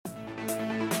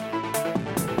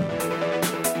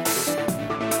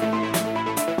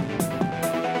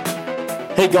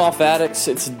Hey golf addicts,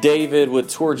 it's David with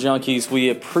Tour Junkies. We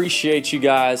appreciate you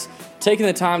guys taking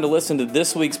the time to listen to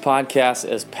this week's podcast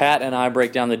as Pat and I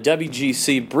break down the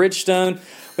WGC Bridgestone.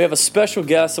 We have a special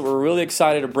guest that we're really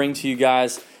excited to bring to you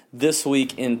guys this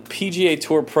week in PGA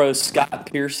Tour Pro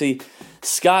Scott Piercy.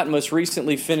 Scott most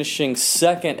recently finishing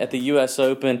second at the U.S.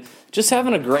 Open, just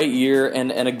having a great year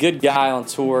and a good guy on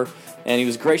tour. And he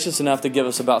was gracious enough to give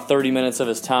us about 30 minutes of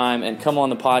his time and come on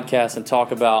the podcast and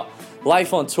talk about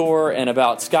life on tour and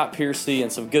about Scott Piercy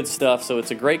and some good stuff. So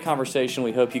it's a great conversation.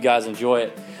 We hope you guys enjoy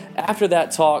it. After that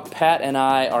talk, Pat and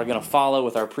I are going to follow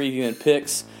with our preview and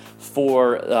picks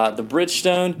for the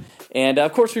Bridgestone. And,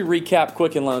 of course, we recap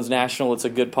Quicken Loans National. It's a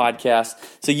good podcast.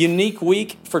 It's a unique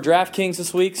week for DraftKings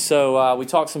this week, so we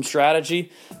talk some strategy.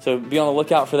 So be on the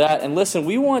lookout for that. And, listen,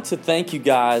 we want to thank you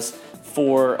guys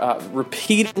for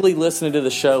repeatedly listening to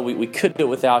the show. We couldn't do it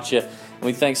without you, and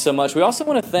we thank so much. We also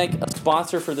want to thank a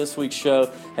sponsor for this week's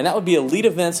show, and that would be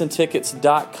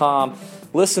EliteEventsAndTickets.com.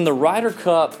 Listen, the Ryder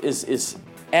Cup is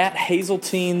at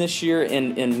Hazeltine this year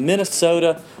in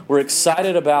Minnesota. We're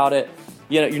excited about it.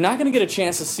 You know, you're not going to get a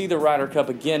chance to see the Ryder Cup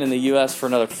again in the U.S. for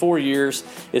another 4 years.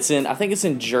 I think it's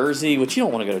in Jersey, which you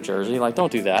don't want to go to Jersey.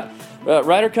 Don't do that.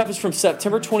 Ryder Cup is from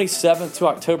September 27th to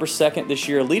October 2nd this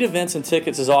year. Elite Events and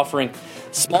Tickets is offering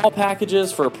small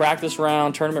packages for a practice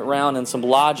round, tournament round, and some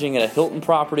lodging at a Hilton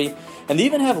property. And they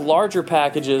even have larger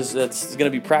packages that's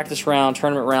going to be practice round,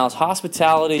 tournament rounds,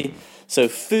 hospitality. So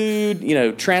food,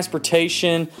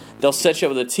 transportation, they'll set you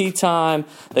up with a tee time.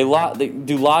 They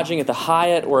do lodging at the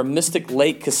Hyatt or a Mystic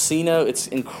Lake Casino. It's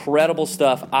incredible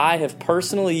stuff. I have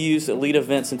personally used Elite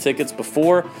Events and Tickets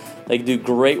before. They do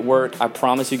great work. I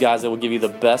promise you guys, they will give you the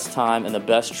best time and the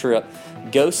best trip.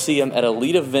 Go see them at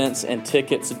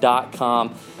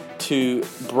EliteEventsAndTickets.com to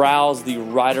browse the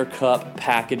Ryder Cup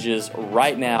packages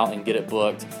right now and get it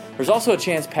booked. There's also a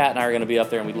chance Pat and I are going to be up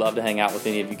there, and we'd love to hang out with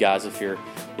any of you guys if you're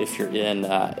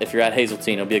at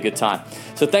Hazeltine. It'll be a good time.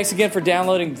 So thanks again for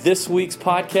downloading this week's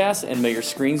podcast, and may your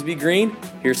screens be green.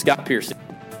 Here's Scott Piercy.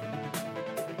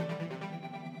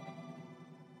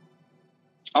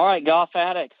 All right, golf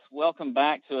addicts, welcome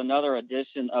back to another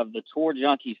edition of the Tour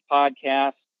Junkies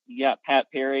podcast. You got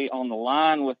Pat Perry on the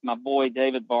line with my boy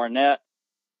David Barnett.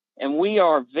 And we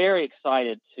are very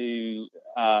excited to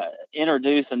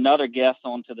introduce another guest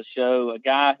onto the show, a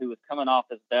guy who is coming off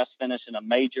his best finish in a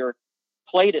major,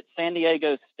 played at San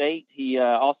Diego State. He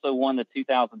also won the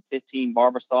 2015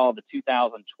 Barbasol, the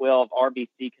 2012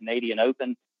 RBC Canadian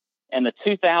Open, and the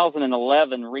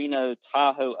 2011 Reno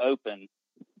Tahoe Open.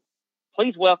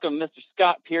 Please welcome Mr.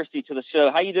 Scott Piercy to the show.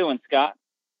 How you doing, Scott?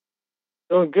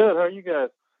 Doing good. How are you guys?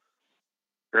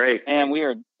 Great. And we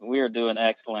are doing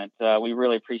excellent. We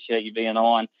really appreciate you being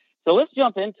on. So let's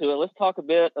jump into it. Let's talk a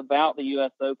bit about the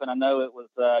U.S. Open. I know it was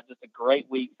just a great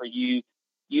week for you.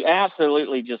 You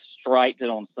absolutely just striked it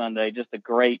on Sunday. Just a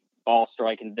great ball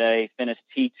striking day. Finished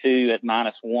T2 at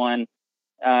 -1.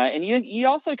 And you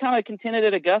also kind of contended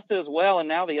at Augusta as well, and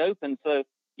now the Open. So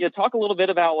talk a little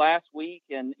bit about last week,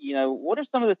 and what are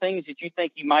some of the things that you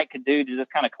think you could do to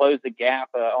just kind of close the gap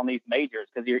on these majors,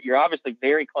 because you're obviously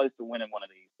very close to winning one of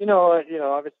these.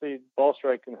 Obviously ball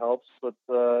striking helps, but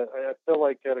I feel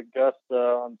like at Augusta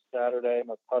on Saturday,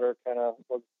 my putter kind of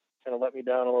let me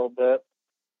down a little bit.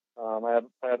 I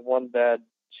had one bad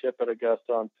chip at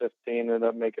Augusta on 15, ended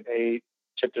up making 8,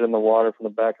 chipped it in the water from the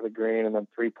back of the green, and then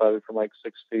 3-putted from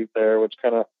 6 feet there, which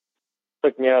kind of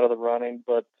took me out of the running.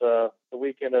 But the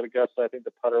weekend at Augusta, I think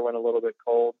the putter went a little bit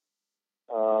cold.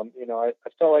 I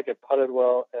felt like it putted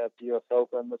well at the U.S.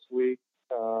 Open this week.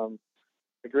 The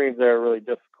greens there are really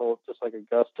difficult, just like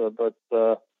Augusta. But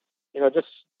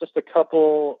just a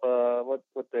couple.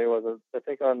 What day was it? I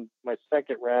think on my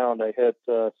second round, I hit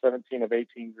 17 of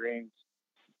 18 greens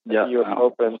at the U.S.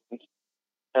 Open,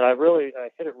 and I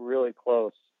hit it really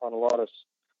close on a lot of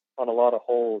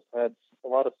holes. I had a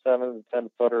lot of 7 and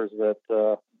 10 footers that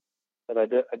I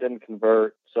didn't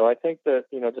convert. So I think that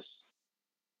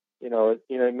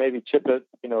maybe chip it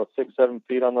 6-7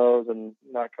 feet on those and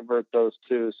not convert those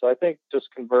too. So I think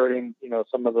just converting a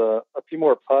few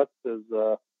more putts is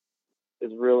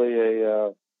really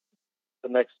the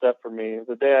next step for me.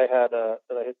 The day I had that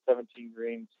I hit 17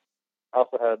 greens, I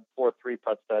also had 4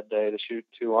 3-putts that day to shoot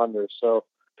 2 under. So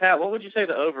Pat, what would you say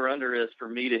the over-under is for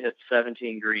me to hit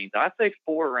 17 greens? I'd say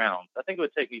 4 rounds. I think it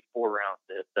would take me 4 rounds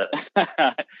to hit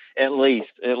that. At least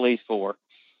 4.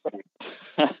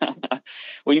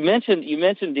 Well, you mentioned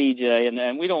DJ,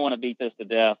 and we don't want to beat this to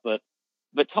death, but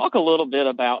talk a little bit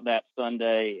about that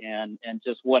Sunday and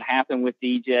just what happened with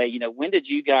DJ. When did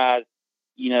you guys,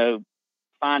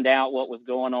 find out what was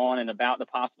going on and about the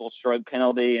possible stroke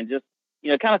penalty, and just,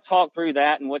 kind of talk through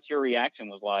that and what your reaction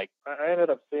was like. I ended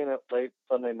up seeing it late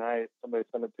Sunday night. Somebody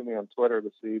sent it to me on Twitter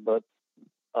to see, but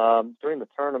during the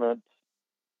tournament,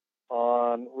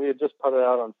 we had just put it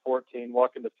out on 14,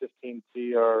 walking to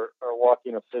 15C. Our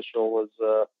walking official was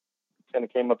kind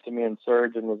of came up to me and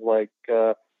Serge and was like,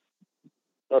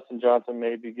 Dustin Johnson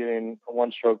may be getting a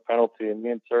one-stroke penalty, and me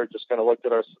and Serge just kind of looked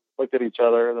at each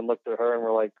other, and then looked at her, and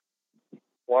we're like,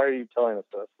 "Why are you telling us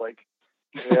this? Like,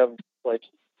 we have like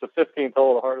the 15th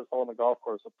hole, the hardest hole in the golf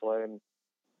course to play, and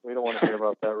we don't want to hear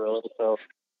about that really." So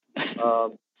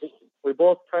we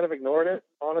both kind of ignored it,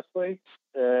 honestly,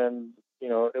 and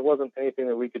it wasn't anything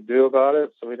that we could do about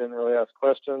it, so we didn't really ask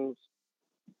questions.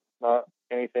 Not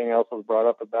anything else was brought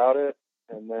up about it,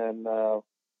 and then.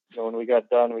 When we got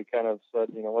done, we kind of said,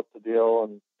 what's the deal?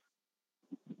 And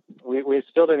we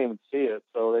still didn't even see it.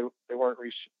 So they weren't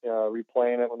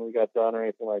replaying it when we got done or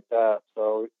anything like that.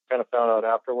 So we kind of found out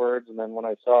afterwards. And then when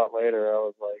I saw it later, I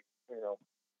was like, I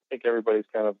think everybody's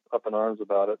kind of up in arms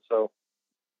about it. So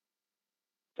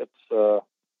it's,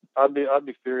 I'd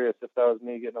be furious if that was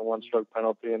me getting a one-stroke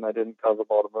penalty and I didn't cause the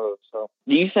ball to move. So,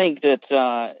 do you think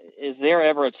that is there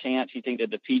ever a chance you think that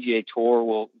the PGA Tour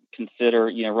will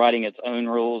consider writing its own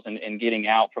rules and getting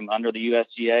out from under the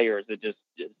USGA, or is this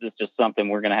just something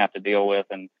we're going to have to deal with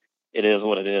and it is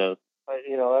what it is? I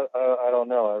don't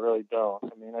know. I really don't.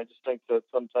 I mean, I just think that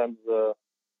sometimes the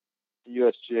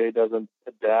USGA doesn't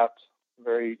adapt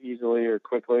very easily or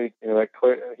quickly.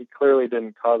 He clearly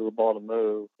didn't cause the ball to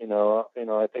move.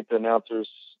 I think the announcers,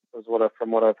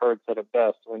 from what I've heard, said it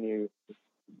best. When you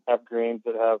have greens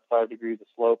that have 5 degrees of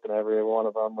slope in every one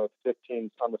of them with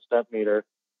 15 on the stent meter,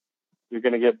 you're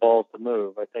going to get balls to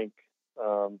move. I think.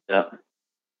 I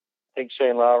think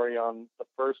Shane Lowry on the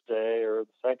first day or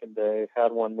the second day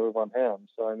had one move on him.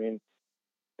 So I mean,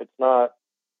 it's not.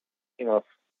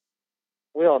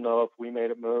 We all know if we made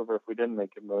it move or if we didn't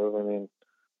make it move. I mean,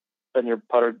 then your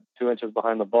putter 2 inches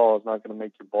behind the ball is not going to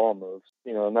make your ball move.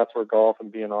 And that's where golf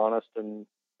and being honest and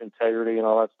integrity and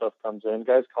all that stuff comes in.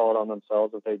 Guys call it on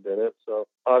themselves if they did it. So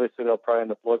obviously they'll probably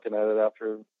end up looking at it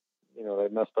after, they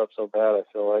messed up so bad, I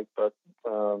feel like. But,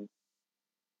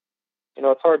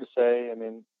 it's hard to say. I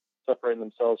mean, separating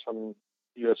themselves from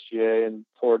USGA and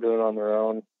Tour doing it on their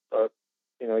own. But,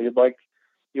 you'd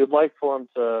like for them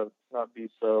to not be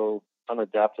so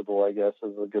unadaptable, I guess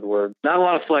is a good word. Not a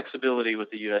lot of flexibility with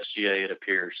the USGA, it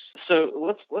appears.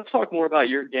 So let's talk more about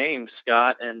your game,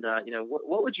 Scott. And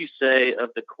what would you say of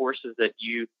the courses that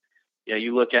you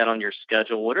look at on your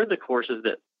schedule? What are the courses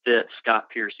that fit Scott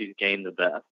Piercy's game the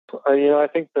best? I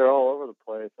think they're all over the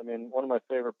place. I mean, one of my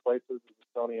favorite places is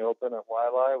the Sony Open at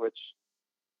Waialae, which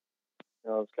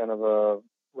is kind of a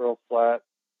real flat,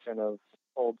 kind of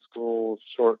old school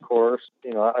short course.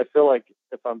 I feel like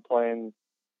if I'm playing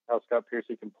how Scott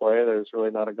Piercy can play, there's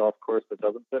really not a golf course that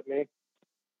doesn't fit me.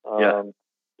 I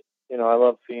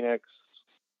love Phoenix.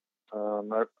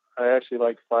 I actually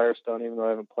like Firestone, even though I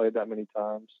haven't played that many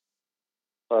times.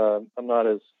 I'm not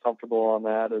as comfortable on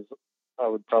that as I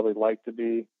would probably like to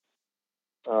be.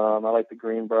 I like the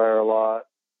Greenbrier a lot.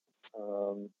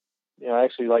 I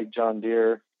actually like John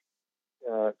Deere,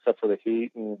 except for the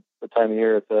heat and the time of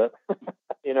year it's at.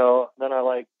 Then I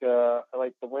like the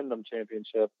Wyndham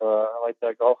Championship. I like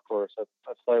that golf course.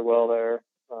 I play well there,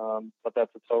 but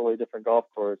that's a totally different golf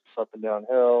course. It's up and down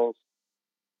hills.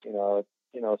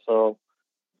 So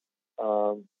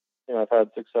I've had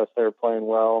success there playing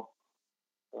well.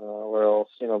 Where else?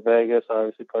 Vegas. I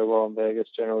obviously play well in Vegas,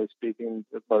 generally speaking,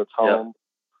 but it's home.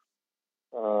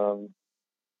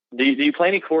 Do you play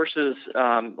any courses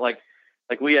like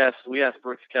we asked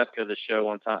Brooks Koepka this show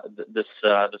one time, this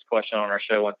question on our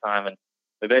show one time, and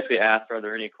we basically asked, are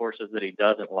there any courses that he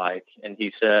doesn't like? And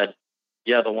he said,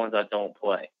 yeah, the ones I don't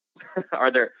play.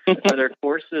 Are there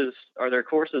courses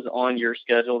on your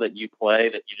schedule that you play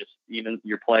that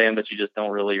you're playing, but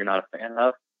you're not a fan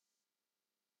of?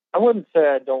 I wouldn't say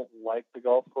I don't like the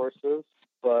golf courses,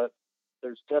 but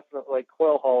there's definitely, like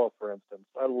Quail Hollow, for instance.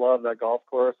 I love that golf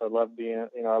course. I love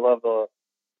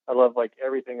I love like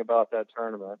everything about that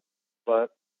tournament, but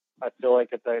I feel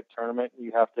like at that tournament,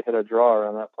 you have to hit a draw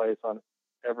around that place on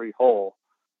every hole.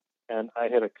 And I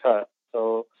hit a cut.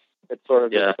 So it sort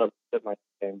of just doesn't fit my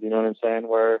game. Do you know what I'm saying?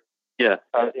 Where,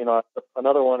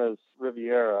 another one is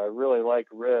Riviera. I really like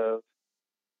Riv,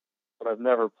 but I've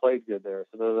never played good there.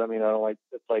 So does that mean I don't like,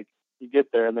 it's like you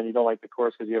get there and then you don't like the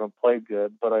course because you haven't played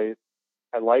good, but I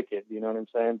like it. Do you know what I'm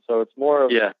saying? So it's more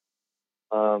of,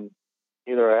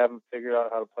 either I haven't figured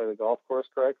out how to play the golf course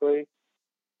correctly,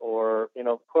 or,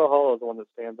 Quail Hollow is the one that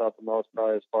stands out the most,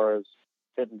 probably as far as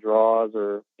hitting draws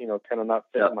or, kind of not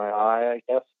fitting Yep. my eye, I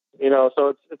guess.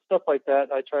 So it's stuff like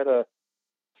that. I try to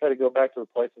go back to the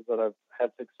places that I've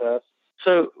had success.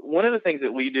 So one of the things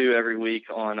that we do every week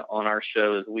on our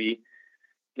show is we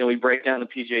break down the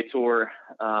PGA Tour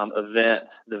event,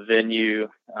 the venue,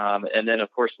 and then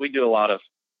of course we do a lot of,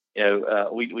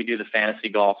 we do the fantasy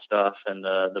golf stuff and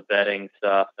the betting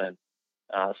stuff, and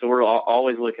so we're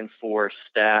always looking for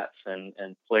stats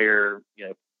and player,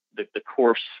 the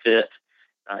course fit,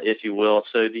 if you will.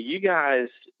 So do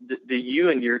you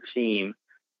and your team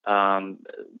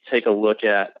take a look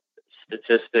at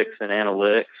statistics and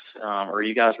analytics, or are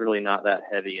you guys really not that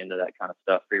heavy into that kind of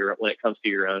stuff when it comes to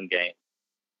your own game?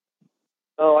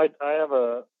 Oh, I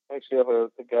actually have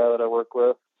a guy that I work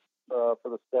with for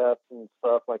the stats and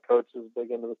stuff. My coach is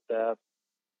big into the stats.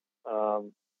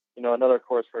 Another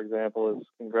course, for example, is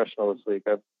Congressional this week.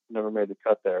 I've never made the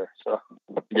cut there, so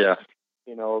yeah.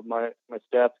 My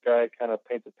stats guy kind of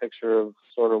paints a picture of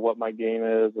sort of what my game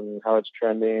is and how it's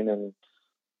trending, and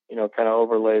kind of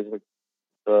overlays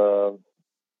the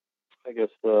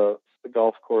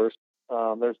golf course.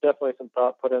 There's definitely some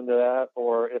thought put into that.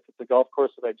 Or if it's a golf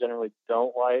course that I generally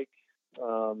don't like,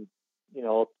 the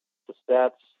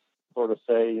stats sort of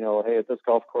say, hey, at this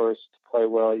golf course to play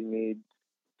well, you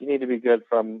need to be good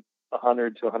from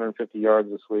 100 to 150 yards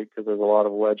this week because there's a lot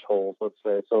of wedge holes, let's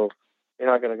say. So you're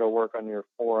not going to go work on your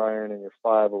 4-iron and your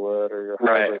 5-wood or your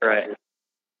hybrid. Right.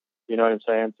 You know what I'm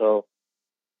saying? So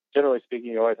generally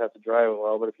speaking, you always have to drive it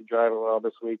well. But if you drive it well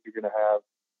this week, you're going to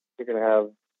have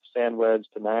sand wedge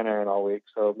to 9-iron all week.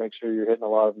 So make sure you're hitting a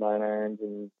lot of 9-irons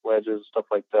and wedges, stuff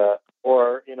like that.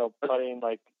 Or, putting,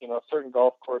 like, certain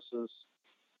golf courses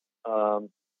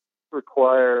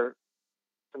require,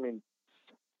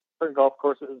 certain golf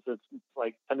courses, it's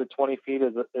like 10 to 20 feet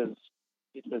is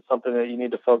something that you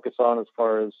need to focus on as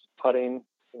far as putting,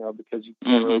 because you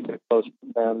can't really get close to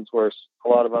the pens, whereas a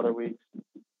lot of other weeks,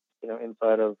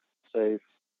 inside of, say,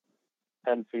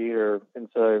 10 feet or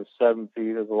inside of 7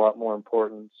 feet is a lot more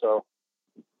important. So,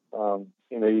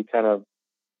 you kind of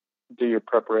do your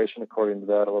preparation according to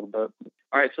that a little bit.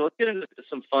 All right, so let's get into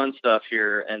some fun stuff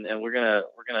here, and we're gonna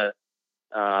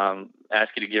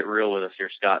ask you to get real with us here,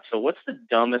 Scott. So, what's the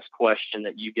dumbest question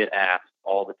that you get asked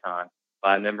all the time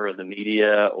by a member of the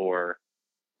media or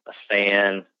a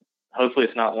fan? Hopefully,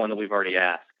 it's not one that we've already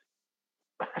asked.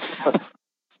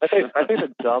 I think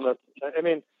the dumbest.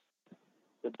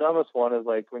 The dumbest one is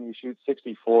like when you shoot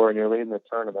 64 and you're leading the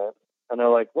tournament, and they're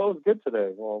like, "What was good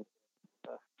today?" Well,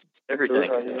 everything.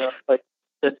 Like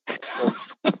it's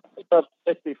up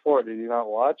 64. Did you not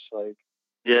watch? Like,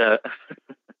 yeah.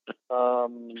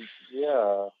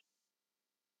 Yeah.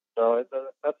 So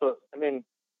that's a.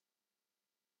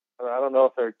 I don't know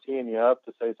if they're teeing you up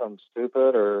to say something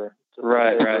stupid or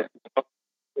right.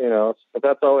 But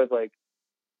that's always like,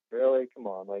 really, come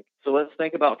on, like. So let's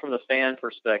think about from the fan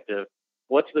perspective.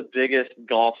 What's the biggest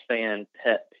golf fan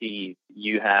pet peeve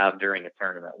you have during a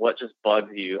tournament? What just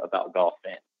bugs you about golf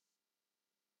fans?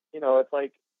 It's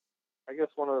like, I guess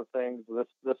one of the things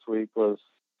this week was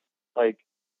like,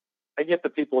 I get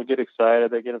that people get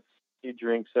excited, they get a few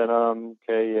drinks in them,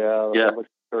 okay, yeah. Look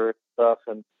for stuff,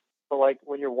 but like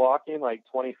when you're walking like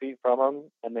 20 feet from them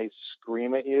and they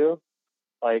scream at you,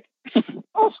 like,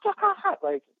 "Oh, Scott!"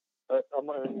 Like,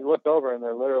 and you look over and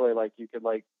they're literally like, you could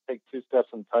like take 2 steps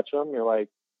and touch them. You're like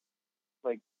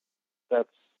that's.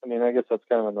 I guess that's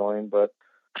kind of annoying, but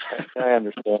I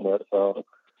understand it. So,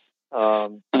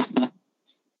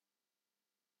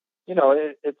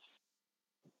 it's.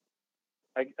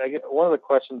 I get one of the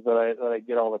questions that I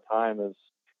get all the time is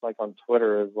like on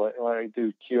Twitter is like when I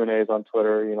do Q&As on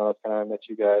Twitter. That's kind of I met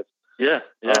you guys. Yeah.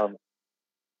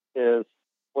 Is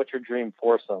what's your dream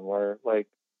foursome? Where like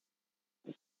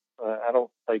I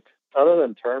don't like other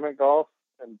than tournament golf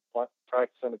and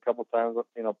practicing a couple times,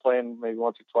 playing maybe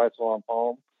once or twice while I'm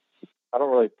home. I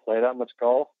don't really play that much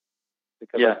golf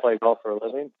because I play golf for a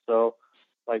living. So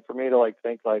like for me to like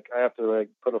think like I have to like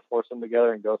put a foursome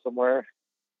together and go somewhere,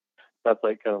 that's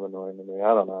like kind of annoying to me.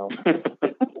 I don't know.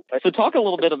 So talk a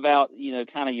little bit about,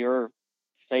 kind of your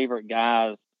favorite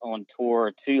guys on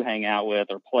tour to hang out with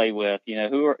or play with.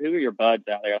 Who are your buds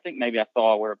out there? I think maybe I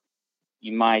saw where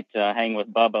you might hang with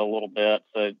Bubba a little bit.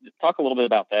 So talk a little bit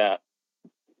about that.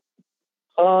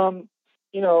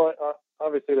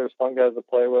 Obviously there's fun guys to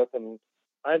play with, and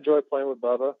I enjoy playing with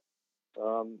Bubba.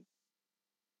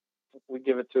 We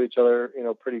give it to each other,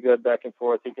 pretty good back and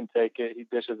forth. He can take it. He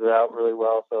dishes it out really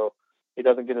well, so he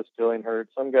doesn't get his feeling hurt.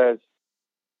 Some guys,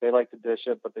 they like to dish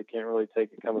it, but they can't really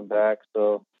take it coming back.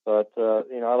 So, but I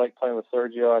like playing with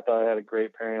Sergio. I thought I had a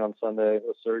great pairing on Sunday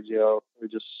with Sergio.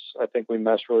 I think we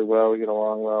mesh really well. We get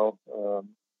along well.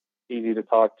 easy to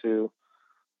talk to.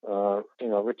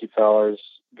 Ricky Fowler's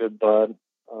good bud.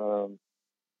 A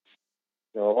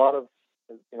lot of,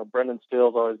 Brendan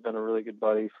Steele's always been a really good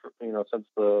buddy for, since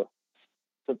the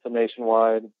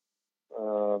Nationwide,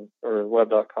 or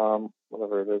web.com,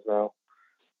 whatever it is now.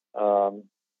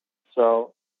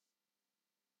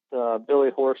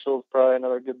 Billy Horschel's probably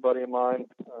another good buddy of mine.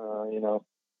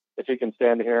 If you can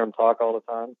stand to hear him talk all the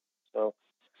time. So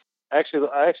I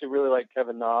actually really like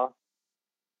Kevin Na.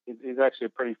 He's actually a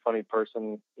pretty funny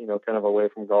person, kind of away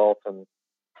from golf and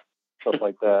stuff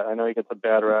like that. I know he gets a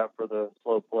bad rap for the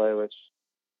slow play, which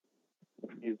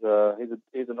he's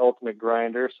an ultimate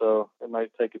grinder, so it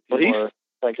might take a few more.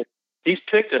 He's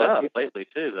picked it up lately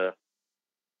too, though.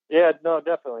 Yeah, no,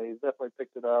 definitely. He's definitely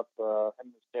picked it up. Him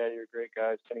and his daddy are great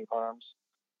guys, Kenny Harms.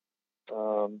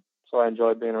 So I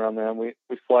enjoy being around them. We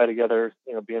fly together,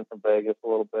 being from Vegas a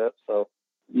little bit. So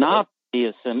not he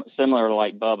is similar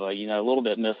like Bubba, a little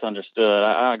bit misunderstood.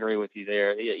 I agree with you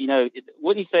there.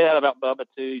 Wouldn't you say that about Bubba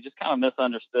too? Just kind of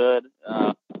misunderstood.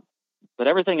 But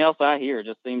everything else I hear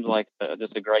just seems like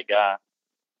just a great guy.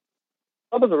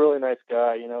 Bubba's a really nice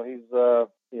guy. He's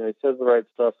he says the right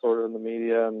stuff sort of in the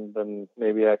media, and then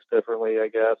maybe acts differently, I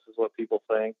guess, is what people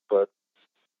think. But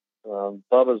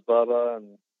Bubba's Bubba,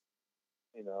 and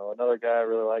another guy I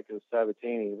really like is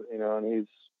Sabatini. And he's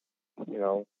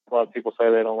a lot of people say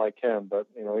they don't like him, but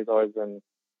he's always been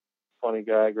a funny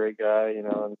guy, great guy.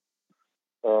 And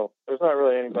so there's not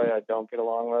really anybody I don't get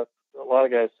along with. A lot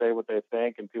of guys say what they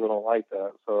think, and people don't like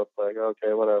that. So it's like,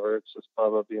 okay, whatever. It's just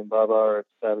Bubba being Bubba, or it's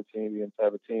Sabatini being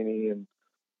Sabatini, and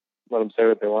let them say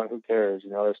what they want. Who cares?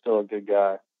 They're still a good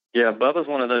guy. Yeah, Bubba's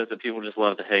one of those that people just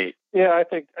love to hate. Yeah, I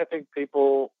think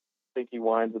people think he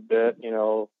whines a bit,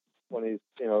 when he's,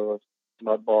 with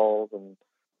mud balls and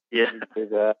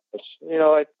that.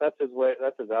 Which, that's his way.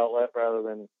 That's his outlet, rather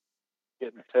than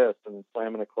getting pissed and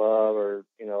slamming a club or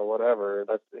whatever.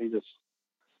 He just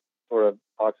sort of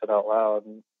talks it out loud,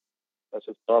 and that's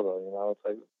just Bubba. It's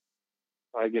like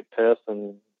I get pissed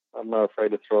and I'm not afraid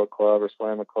to throw a club or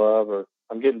slam a club, or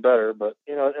I'm getting better, but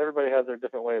everybody has their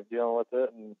different way of dealing with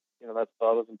it, and that's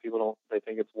Bubba's, and people they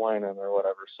think it's whining or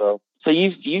whatever. So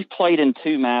you've played in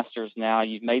 2 Masters now.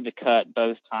 You've made the cut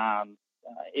both times.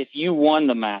 If you won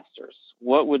the Masters,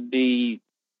 what would be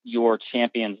your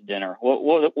champion's dinner?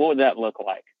 What would that look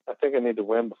like? I think I need to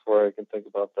win before I can think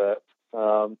about that.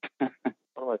 One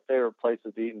of my favorite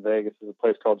places to eat in Vegas is a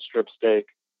place called Strip Steak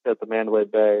at the Mandalay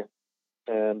Bay,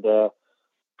 and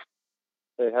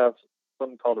they have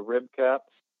something called a rib cap,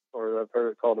 or I've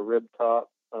heard it called a rib top,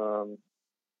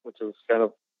 which is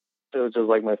it was just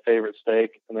like my favorite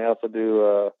steak. And they also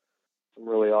do some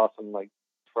really awesome like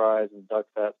fries and duck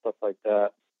fat, stuff like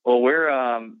that. Well, we're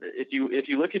if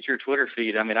you look at your Twitter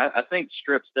feed, I mean, I think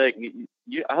Strip Steak.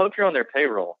 I hope you're on their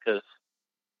payroll, because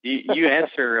you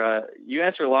answer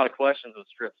a lot of questions with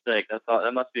Strip Steak.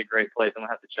 That must be a great place. I'm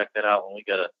gonna have to check that out when we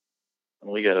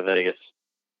go to Vegas.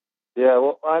 Yeah,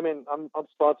 well, I mean, I'm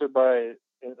sponsored by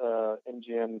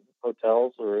MGM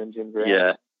Hotels or MGM Grand.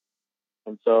 Yeah.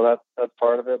 And so that's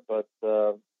part of it. But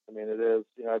I mean, it is.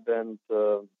 I've been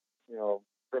to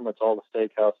pretty much all the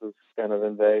steakhouses kind of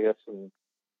in Vegas, and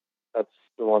that's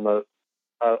the one that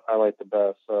I like the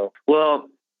best. So. Well,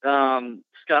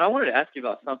 Scott, I wanted to ask you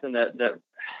about something that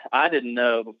I didn't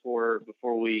know before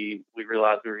we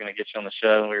realized we were going to get you on the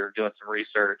show, and we were doing some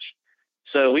research.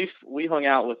 So we hung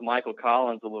out with Michael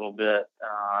Collins a little bit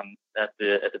at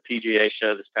the PGA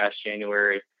show this past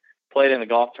January. Played in the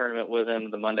golf tournament with him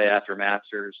the Monday after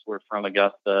Masters. We're from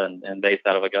Augusta and based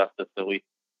out of Augusta, so we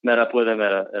met up with him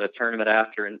at a tournament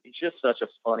after. And he's just such a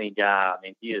funny guy. I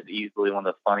mean, he is easily one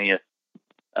of the funniest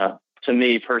to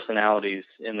me personalities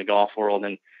in the golf world.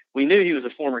 And we knew he was a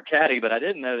former caddy, but I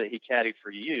didn't know that he caddied for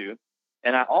you.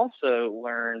 And I also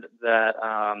learned that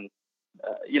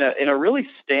in a really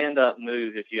stand-up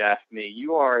move, if you ask me,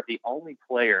 you are the only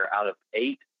player out of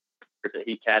 8 that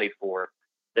he caddied for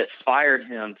that fired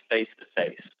him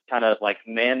face-to-face, kind of like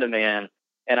man-to-man.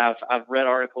 And I've read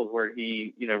articles where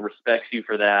he, respects you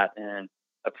for that and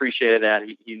appreciated that.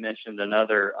 He mentioned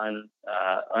another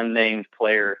unnamed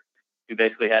player who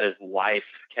basically had his wife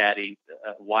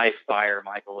fire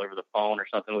Michael over the phone or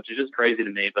something, which is just crazy to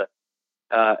me. But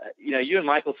you and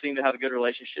Michael seem to have a good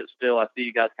relationship still. I see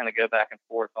you guys kind of go back and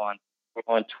forth on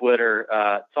Twitter.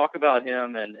 Talk about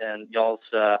him and y'all's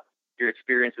your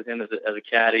experience with him as a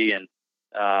caddy and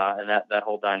that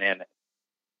whole dynamic.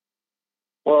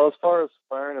 Well, as far as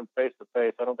firing him face to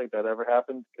face, I don't think that ever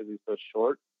happened because he's so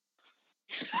short.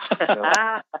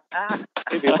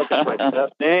 Maybe look at my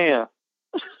chest. Damn.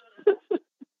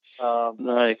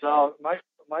 Nice. No,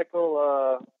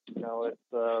 Michael. It's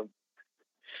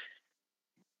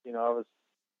I was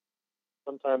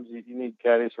sometimes you need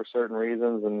caddies for certain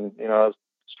reasons, and I was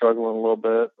struggling a little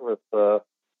bit with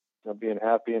being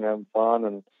happy and having fun,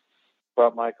 and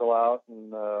brought Michael out,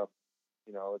 and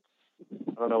it's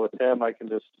I don't know, with him I can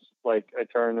just I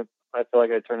feel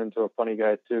like I turn into a funny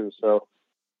guy too. So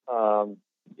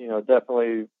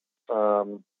definitely a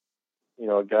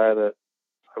guy that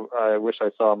I wish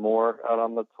I saw more out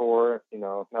on the tour.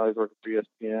 Now he's working for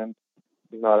ESPN.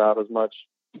 He's not out as much.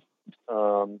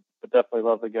 But definitely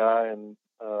love the guy, and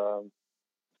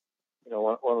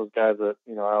one of those guys that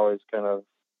I always kind of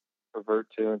revert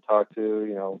to and talk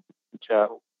to,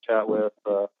 chat with.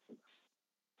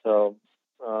 So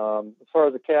as far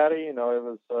as the caddy, it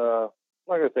was I'm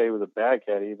not gonna say he was a bad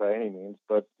caddy by any means,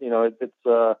 but it's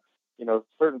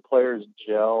certain players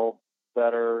gel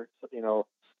better, and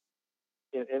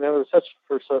it was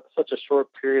such a short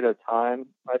period of time.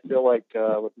 I feel like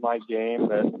with my game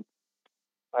that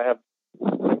I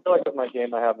feel like with my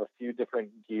game I have a few different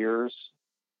gears,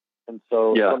 and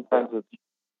so sometimes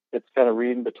it's kind of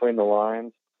reading between the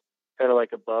lines, kind of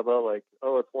like a Bubba, like,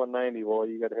 oh, it's 190, well,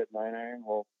 you got to hit 9-iron.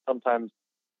 Well, sometimes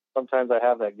I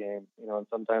have that game, and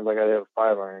sometimes I got to hit a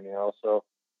 5-iron, so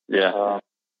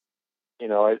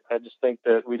I just think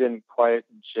that we didn't quite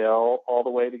gel all the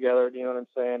way together. Do you know what I'm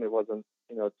saying? It wasn't,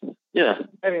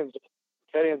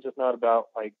 caddying's just not about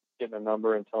like getting a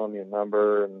number and telling me a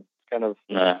number, and kind of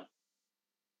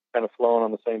flowing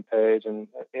on the same page. And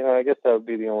I guess that would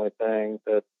be the only thing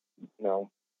that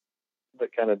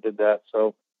that kind of did that.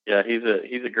 So yeah, he's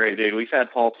a great dude. We've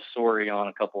had Paul Tesori on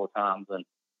a couple of times, and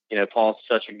Paul's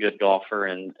such a good golfer,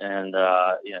 and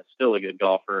still a good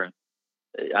golfer. And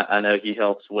I know he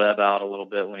helps Webb out a little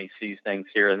bit when he sees things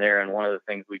here and there. And one of the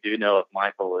things we do know of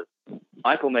Michael is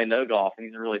Michael may know golf, and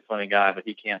he's a really funny guy, but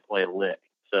he can't play a lick.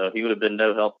 So he would have been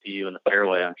no help to you in the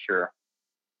fairway, I'm sure.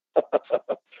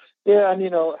 Yeah, and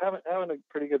having a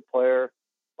pretty good player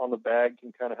on the bag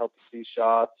can kind of help you see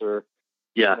shots, or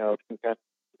can kind of,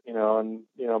 and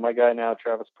my guy now,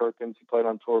 Travis Perkins, he played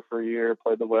on tour for a year,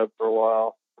 played the Webb for a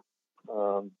while.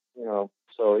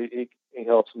 So he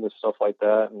helps him with stuff like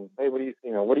that. And hey,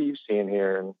 what are you seeing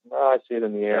here? And I see it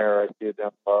in the air, I see it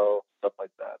down low, stuff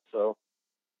like that. So,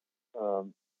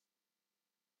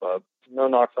 but no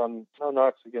knocks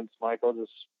against Michael,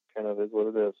 just kind of is what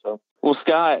it is. So, well,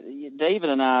 Scott, David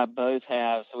and I both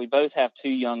have two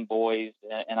young boys,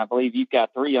 and I believe you've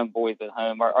got 3 young boys at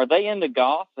home. Are they into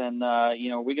golf? And are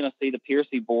we going to see the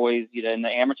Piercy boys, in the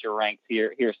amateur ranks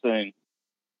here soon?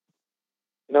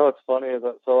 What's funny is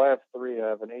that, so I have 3. I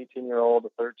have an 18-year-old, a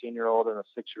 13-year-old, and a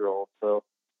 6-year-old. So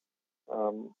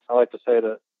I like to say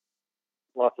that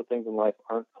lots of things in life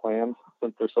aren't planned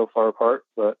since they're so far apart.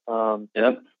 But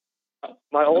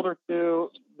my older 2,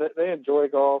 they enjoy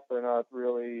golf. They're not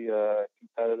really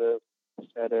competitive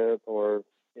at it, or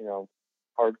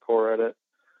hardcore at it.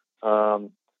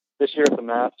 This year at the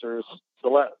Masters,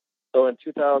 so in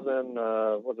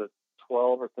 2012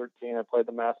 or 13, I played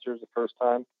the Masters the first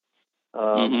time.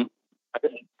 I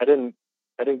didn't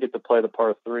get to play the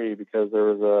par 3 because there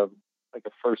was a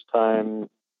first time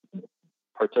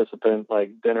participant,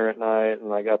 like dinner at night,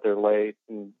 and I got there late,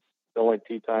 and the only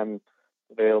tee time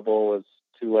available was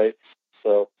too late,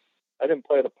 so I didn't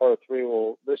play the par 3.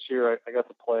 Well, this year I got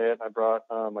to play it, and I brought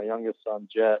my youngest son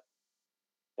Jet,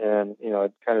 and I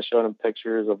kind of showed him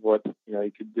pictures of what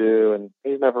he could do, and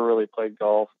he's never really played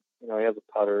golf. He has the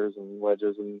putters and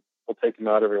wedges, and we'll take him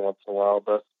out every once in a while,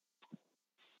 but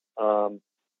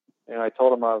and I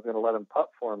told him I was going to let him putt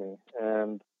for me.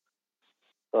 And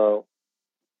so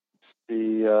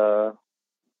the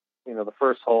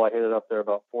first hole, I hit it up there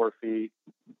about 4 feet.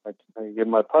 I give him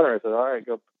my putter. I said, all right,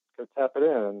 go tap it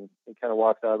in. And he kind of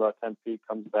walks out about 10 feet,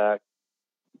 comes back.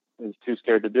 He's too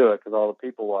scared to do it because all the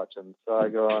people watching. So I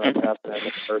go and I tap it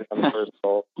in on the first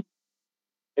hole.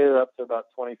 Hit it up to about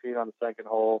 20 feet on the second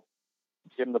hole.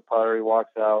 Give him the putter. He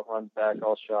walks out, runs back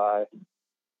all shy.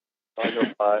 So I go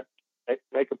putt,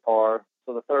 make a par.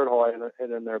 So the third hole, I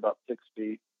hit in there about 6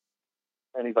 feet.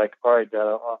 And he's like, all right,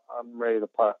 Dad, I'm ready to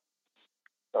putt.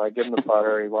 So I give him the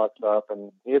putter. He walks up,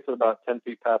 and he hits it about 10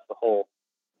 feet past the hole,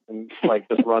 and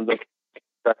just runs up,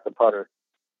 back the putter.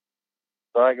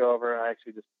 So I go over, and I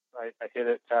actually I hit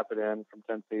it, tap it in from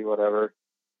 10 feet, whatever.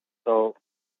 So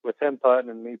with him putting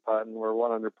and me putting, we're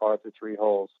 1 under par through 3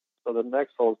 holes. So the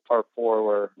next hole is par 4,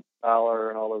 where Fowler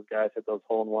and all those guys hit those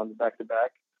hole-in-ones back to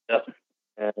back. Yep.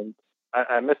 And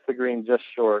I missed the green just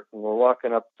short, and we're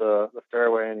walking up the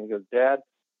fairway, and he goes, Dad,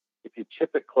 if you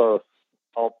chip it close,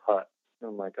 I'll putt. And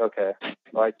I'm like, okay.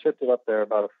 So I chipped it up there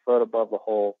about a foot above the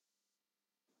hole,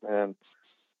 and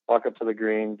walk up to the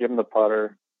green, give him the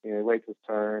putter. He waits his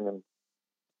turn and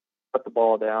put the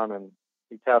ball down, and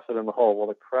he taps it in the hole. Well,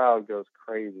 the crowd goes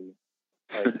crazy,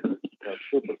 like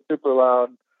super, super loud.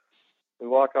 We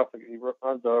walk off. He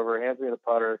runs over, hands me the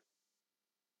putter.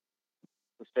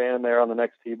 We're standing there on the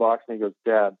next tee box, and he goes,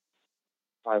 "Dad,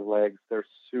 my legs, they're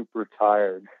super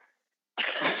tired."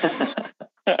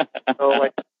 So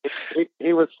like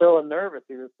he was feeling nervous.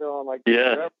 He was feeling like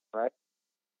nervous, right?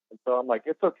 And so I'm like,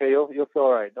 "It's okay. You'll feel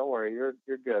all right. Don't worry. You're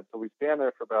good." So we stand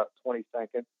there for about 20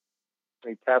 seconds, and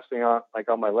he taps me on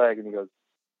my leg, and he goes,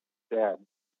 "Dad,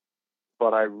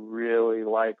 but I really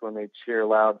like when they cheer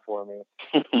loud for me."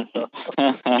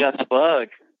 You got the bug.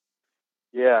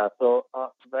 Yeah, so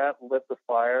that lit the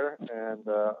fire, and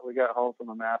we got home from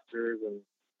the Masters, and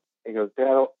he goes,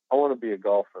 "Dad, I want to be a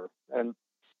golfer." And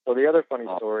so the other funny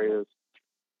story is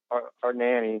our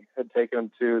nanny had taken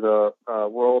him to the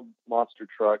World Monster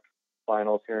Truck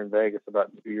Finals here in Vegas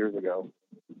about 2 years ago,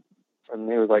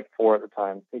 and he was like 4 at the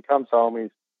time. He comes home, he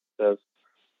says,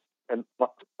 and my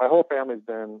whole family's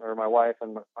been, or my wife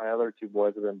and my other 2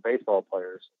 boys have been baseball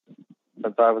players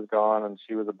since I was gone, and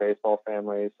she was a baseball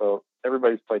family, so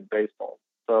everybody's played baseball.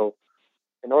 So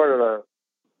in order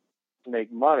to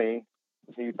make money,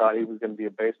 he thought he was going to be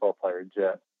a baseball player,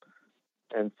 Jet.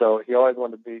 And so he always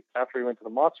wanted to be, after he went to the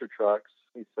monster trucks,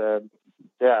 he said,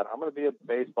 "Dad, I'm going to be a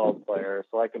baseball player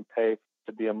so I can pay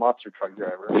to be a monster truck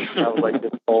driver." That was like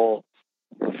his whole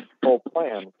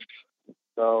plan.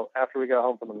 So after we got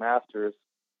home from the Masters,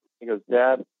 he goes,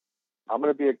 "Dad, I'm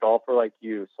going to be a golfer like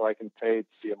you so I can pay to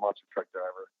be a monster truck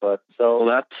driver." But so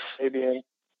that's maybe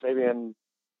in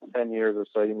 10 years or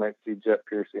so, you might see Jet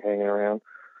Piercy hanging around.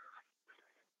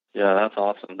 Yeah, that's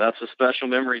awesome. That's a special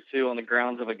memory too on the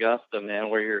grounds of Augusta, man,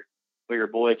 where your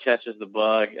boy catches the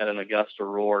bug at an Augusta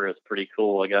Roar is pretty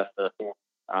cool. Augusta,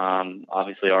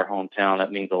 obviously our hometown, that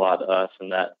means a lot to us,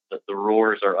 and that the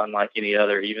Roars are unlike any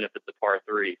other, even if it's a par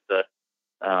 3. So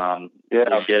I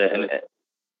get it. And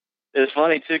it's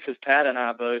funny too, because Pat and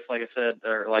I both, like I said,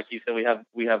 or like you said,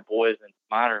 we have boys, and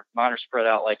mine are spread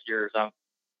out like yours.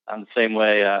 I'm the same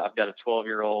way. I've got a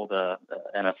 12-year-old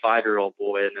and a 5-year-old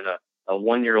boy, and then a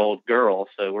 1-year-old girl.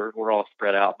 So we're all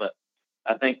spread out. But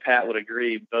I think Pat would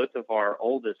agree. Both of our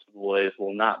oldest boys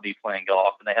will not be playing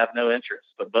golf, and they have no interest.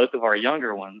 But both of our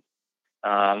younger ones,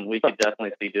 we could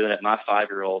definitely see doing it. My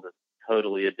 5-year-old is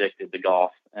totally addicted to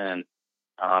golf and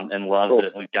loves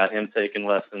it. We've got him taking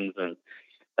lessons, and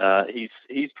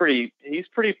he's pretty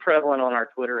prevalent on our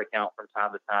Twitter account from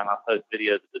time to time. I post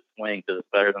videos of his swing because it's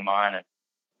better than mine,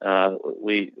 and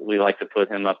we like to put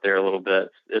him up there a little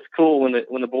bit. It's cool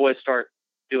when the boys start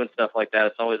doing stuff like that.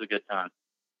 It's always a good time.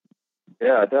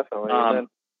 Yeah, definitely. And then,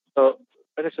 so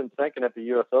finishing second at the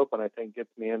U.S. Open, I think, gets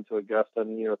me into Augusta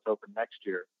and the U.S. Open next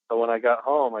year. So when I got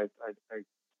home,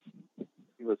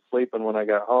 he was sleeping when I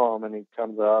got home, and he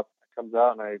comes out,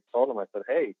 and I told him, I said,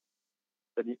 "Hey,"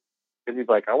 because he's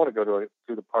like, "I want to go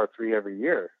to the par 3 every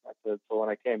year." I said, so when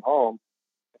I came home,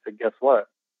 I said, "Guess what?"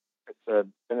 I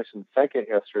said, "Finishing second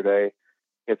yesterday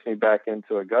gets me back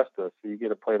into Augusta, so you get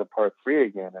to play the par 3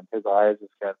 again." And his eyes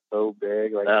just got so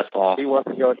big. Like, that's awesome. He wants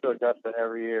to go to Augusta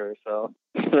every year, so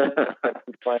he's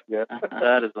playing good.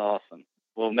 That is awesome.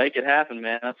 Well, make it happen,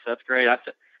 man. That's great.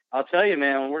 I'll tell you,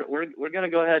 man, we're going to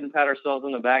go ahead and pat ourselves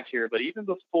on the back here. But even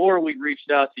before we reached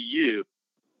out to you,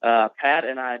 Pat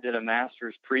and I did a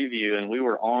Masters preview, and we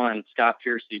were on Scott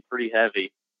Piercy pretty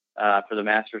heavy for the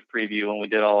Masters preview when we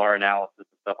did all our analysis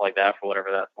and stuff like that for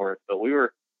whatever that's worth. But we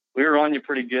were on you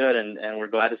pretty good, and we're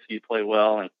glad to see you play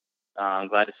well, and I'm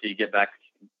glad to see you get back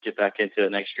into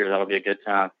it next year. That'll be a good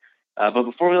time. But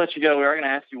before we let you go, we are going to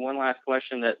ask you one last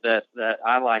question that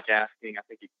I like asking.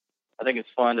 I think it's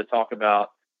fun to talk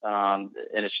about, and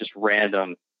it's just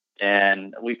random.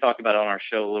 And we talked about it on our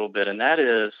show a little bit, and that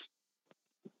is,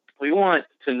 we want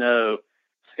to know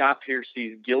Scott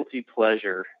Piercy's guilty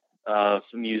pleasure of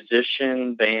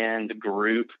musician, band,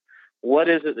 group. What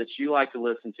is it that you like to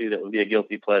listen to that would be a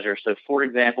guilty pleasure? So, for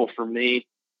example, for me,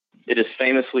 it is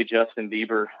famously Justin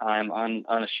Bieber. I'm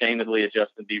unashamedly a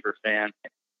Justin Bieber fan.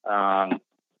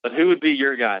 But who would be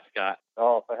your guy, Scott?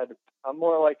 Oh, if I had to, I'm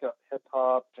more like a hip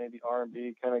hop, maybe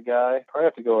R&B kind of guy. Probably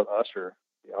have to go with Usher,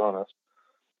 to be honest.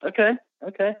 Okay.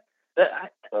 I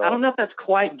don't know if that's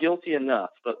quite guilty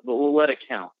enough, but we'll let it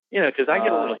count. Because I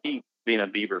get a little heat being a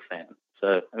Bieber fan.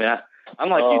 So, I mean, I'm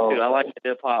like you too. I like the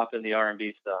hip hop and the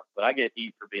R&B stuff, but I get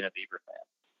heat for being a Bieber fan.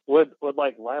 Would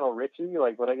like Lionel Richie?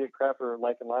 Like, would I get crap for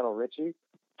liking Lionel Richie?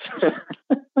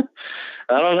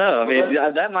 I don't know. I mean,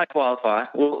 that might qualify.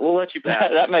 We'll let you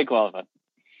pass. That may qualify.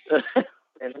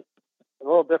 And a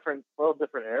little different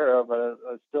era, but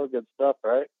it's still good stuff,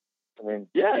 right? I mean,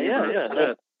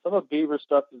 yeah. Some of Bieber's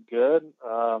stuff is good.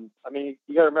 I mean,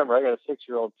 you got to remember, I got a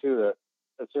 6-year-old too that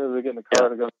as soon as we get in the car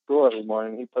to go to school every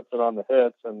morning, he puts it on the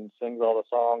hits and sings all the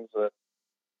songs that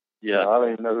I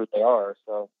don't even know who they are.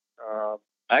 So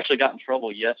I actually got in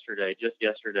trouble just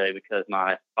yesterday, because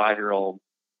my 5-year-old,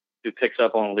 who picks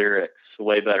up on lyrics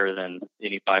way better than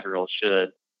any 5-year-old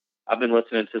should, I've been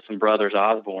listening to some Brothers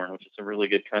Osborne, which is some really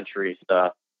good country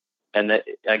stuff. And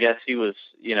I guess he was,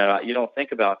 you don't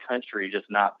think about country just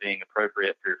not being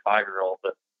appropriate for your 5-year-old.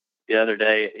 But the other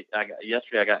day,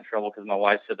 yesterday I got in trouble because my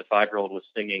wife said the 5-year-old was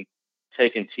singing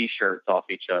 "Taking T-shirts off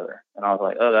each other," and I was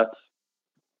like, "Oh,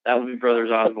 that would be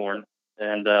Brothers Osborne,"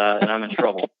 and I'm in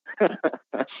trouble.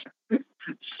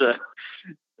 So,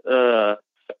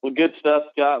 well, good stuff,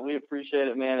 Scott. We appreciate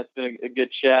it, man. It's been a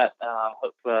good chat.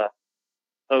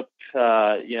 Hope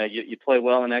you play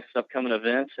well in the next upcoming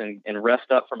events and rest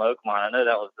up from Oakmont. I know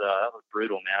that was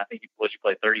brutal, man. I think you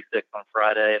played 36 on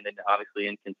Friday, and then obviously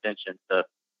in contention. So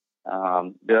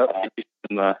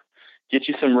get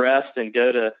you some rest and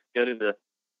go to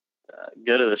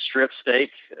the Strip Steak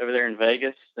over there in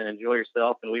Vegas and enjoy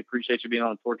yourself. And we appreciate you being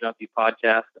on the Tour Junkies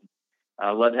podcast.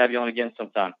 And love to have you on again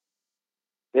sometime.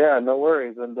 Yeah, no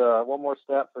worries. And one more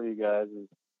stat for you guys is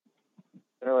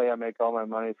generally I make all my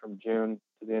money from June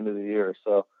to the end of the year,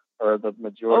 or the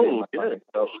majority of my money.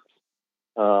 So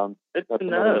that's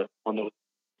another one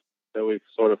that we've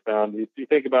sort of found. If you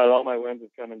think about it, all my wins have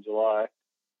come in July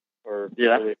or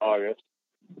early August.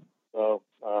 So,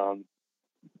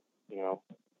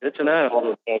 good to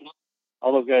know.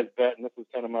 All those guys bet, and this is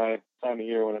kind of my time of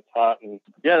year when it's hot. And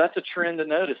yeah, that's a trend to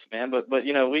notice, man. But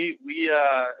we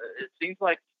it seems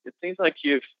like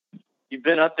you've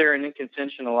been up there and in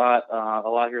contention a lot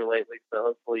here lately. So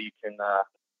hopefully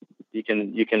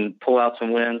you can pull out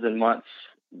some wins in months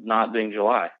not being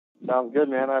July. Sounds good,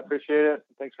 man. I appreciate it.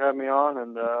 Thanks for having me on,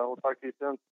 and we'll talk to you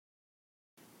soon.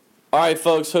 All right,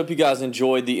 folks, hope you guys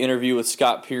enjoyed the interview with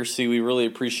Scott Piercy. We really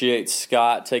appreciate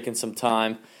Scott taking some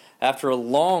time after a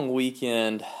long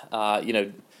weekend,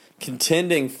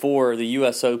 contending for the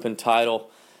U.S. Open title.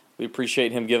 We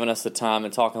appreciate him giving us the time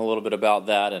and talking a little bit about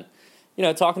that, and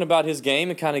talking about his game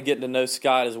and kind of getting to know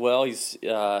Scott as well. He's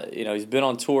he's been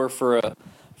on tour for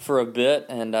a bit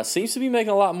and seems to be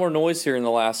making a lot more noise here in the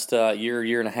last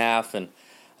year and a half, and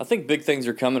I think big things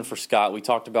are coming for Scott. We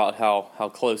talked about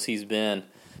how close he's been,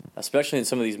 especially in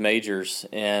some of these majors,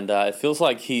 and it feels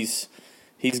like he's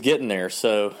getting there.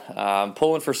 So I'm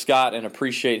pulling for Scott and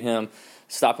appreciate him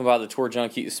stopping by the Tour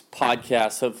Junkies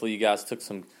podcast. Hopefully you guys took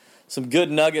some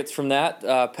good nuggets from that.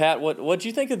 Pat, what'd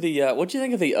you think of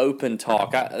the Open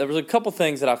talk? There was a couple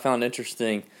things that I found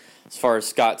interesting as far as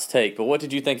Scott's take, but what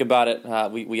did you think about it?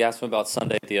 We asked him about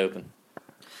Sunday at the Open.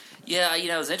 Yeah,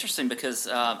 it was interesting because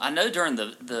I know during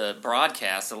the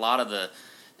broadcast, a lot of the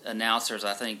announcers,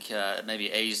 I think maybe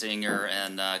Azinger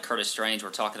and Curtis Strange were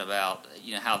talking about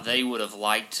how they would have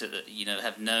liked to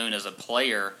have known as a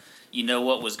player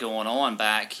what was going on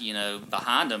back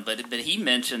behind him, but he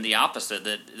mentioned the opposite,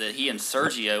 that he and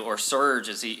Sergio, or Serge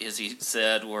as he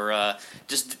said, were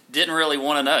just didn't really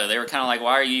want to know. They were kind of like,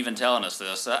 why are you even telling us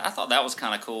this? I thought that was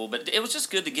kind of cool, but it was just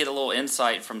good to get a little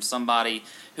insight from somebody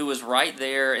who was right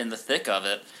there in the thick of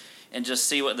it and just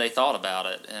see what they thought about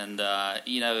it. And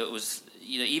it was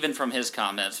even from his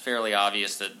comments, fairly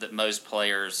obvious that most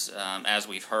players, as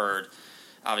we've heard,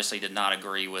 obviously did not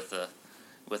agree with the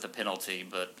penalty.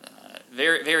 But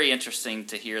very, very interesting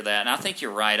to hear that. And I think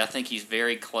you're right. I think he's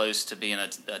very close to being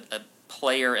a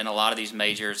player in a lot of these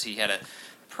majors. He had a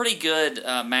pretty good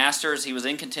Masters. He was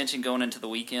in contention going into the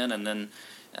weekend, and then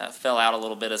fell out a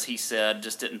little bit, as he said,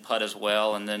 just didn't putt as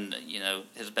well. And then,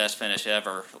 his best finish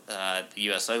ever at the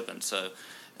U.S. Open. So,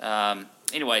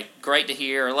 anyway, great to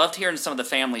hear. I loved hearing some of the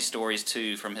family stories,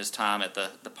 too, from his time at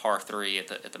the par 3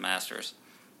 at the Masters.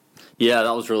 Yeah,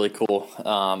 that was really cool.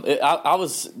 I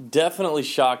was definitely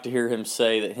shocked to hear him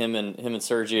say that him and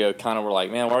Sergio kind of were like,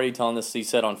 man, why are you telling this? He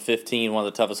said on 15, one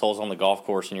of the toughest holes on the golf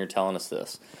course, and you're telling us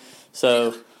this.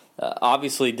 So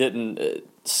obviously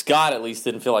Scott at least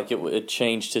didn't feel like it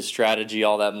changed his strategy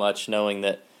all that much, knowing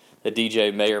that the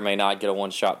DJ may or may not get a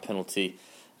one-shot penalty.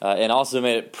 And also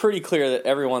made it pretty clear that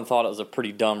everyone thought it was a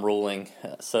pretty dumb ruling.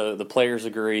 So the players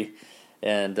agree,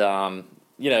 and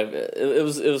it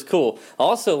was cool. I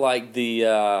also like the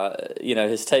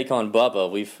his take on Bubba.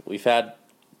 We've had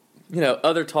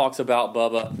other talks about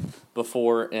Bubba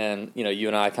before, and you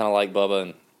and I kind of like Bubba,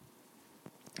 and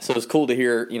so it's cool to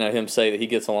hear him say that he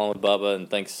gets along with Bubba and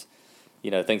thinks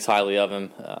highly of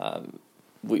him.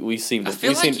 We seem to. I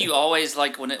feel like you always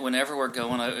like whenever we're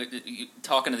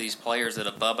talking to these players that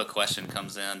a Bubba question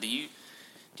comes in. Do you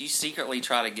secretly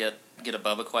try to get a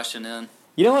Bubba question in?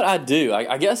 You know what I do?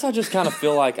 I guess I just kind of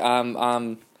feel like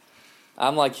I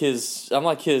I'm like his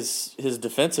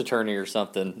defense attorney or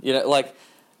something. You know, like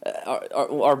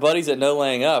our buddies at No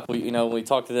Laying Up. When we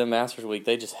talk to them Masters Week,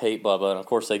 they just hate Bubba, and of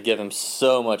course they give him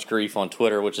so much grief on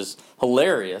Twitter, which is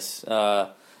hilarious,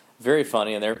 very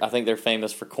funny. And I think they're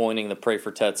famous for coining the Pray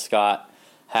for Ted Scott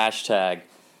hashtag.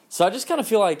 So I just kind of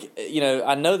feel like,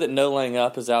 I know that No Laying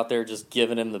Up is out there just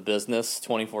giving him the business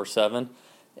 24/7,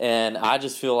 and I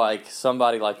just feel like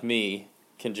somebody like me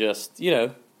can just,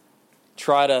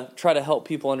 try to help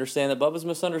people understand that Bubba's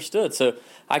misunderstood. So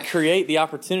I create the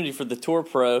opportunity for the Tour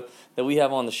Pro that we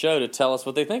have on the show to tell us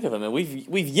what they think of him. And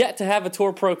we've yet to have a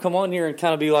Tour Pro come on here and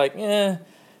kind of be like,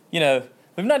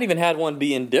 we've not even had one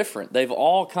be indifferent. They've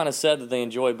all kind of said that they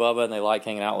enjoy Bubba and they like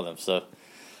hanging out with him. So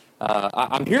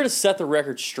I'm here to set the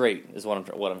record straight is what I'm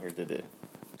here to do.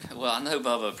 Well, I know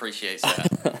Bubba appreciates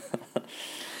that.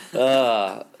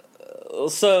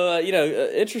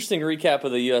 Interesting recap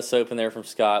of the U.S. Open there from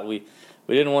Scott.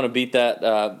 We didn't want to beat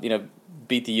the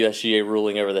USGA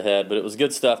ruling over the head, but it was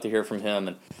good stuff to hear from him.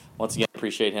 And once again,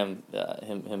 appreciate him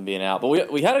being out.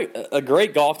 But we had a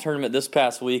great golf tournament this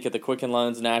past week at the Quicken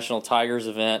Loans National Tigers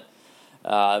event.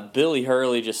 Billy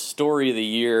Hurley, just story of the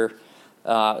year.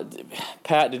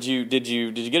 Pat, did you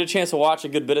get a chance to watch a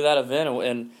good bit of that event?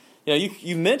 And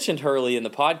you mentioned Hurley in the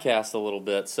podcast a little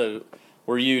bit. So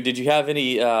did you have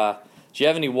any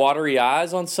watery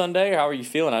eyes on Sunday? How were you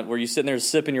feeling? Were you sitting there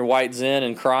sipping your white Zen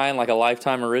and crying like a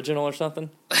Lifetime original or something?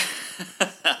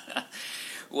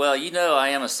 Well, I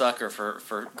am a sucker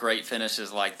for great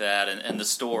finishes like that and the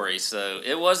story. So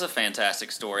it was a fantastic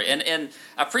story. And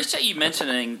I appreciate you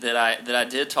mentioning that I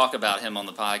did talk about him on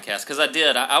the podcast, because I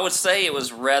did. I would say it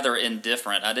was rather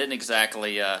indifferent. I didn't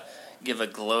exactly give a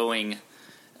glowing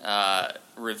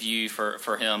review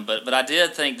for him, but I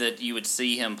did think that you would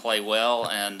see him play well,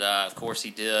 and of course he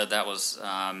did. That was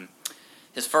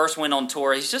his first win on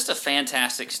tour. He's just a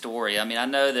fantastic story. I mean, I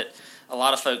know that a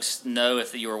lot of folks know,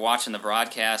 if you were watching the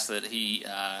broadcast, that he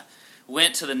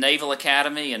went to the Naval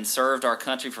Academy and served our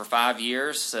country for 5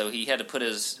 years, so he had to put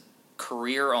his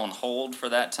career on hold for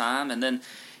that time, and then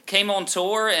came on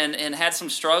tour and had some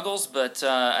struggles, but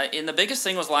and the biggest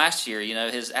thing was last year.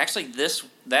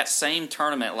 That same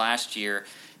tournament last year,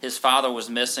 his father was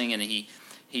missing, and he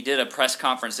did a press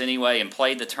conference anyway and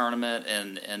played the tournament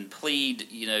and plead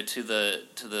to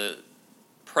the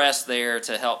press there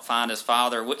to help find his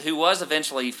father, who was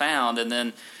eventually found, and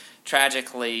then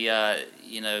tragically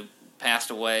passed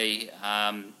away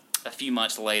a few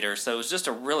months later. So it was just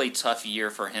a really tough year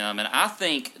for him, and I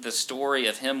think the story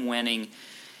of him winning.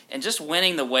 And just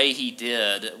winning the way he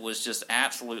did was just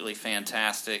absolutely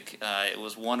fantastic. It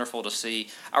was wonderful to see.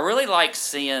 I really liked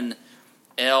seeing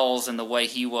Els and the way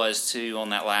he was too on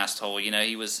that last hole.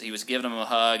 He was giving him a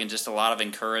hug and just a lot of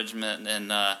encouragement.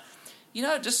 And I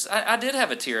did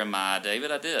have a tear in my eye,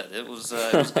 David. I did. It was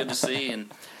good to see. And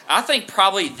I think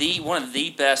probably one of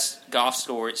the best golf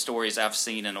stories I've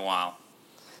seen in a while.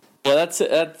 Well,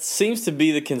 that seems to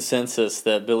be the consensus,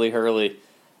 that Billy Hurley.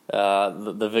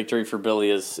 The victory for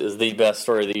Billy is the best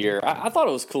story of the year. I thought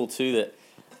it was cool too that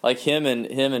like him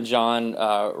and John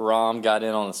Rahm got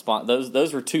in on the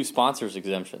those were 2 sponsors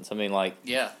exemptions. I mean, like,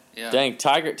 yeah. Dang,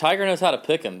 Tiger knows how to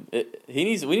pick him. We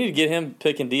need to get him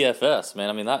picking DFS, man.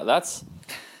 I mean those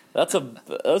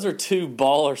are 2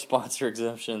 baller sponsor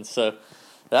exemptions. So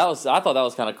I thought that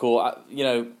was kind of cool.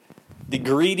 The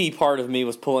greedy part of me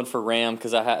was pulling for Ram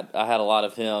because I had a lot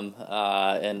of him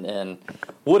and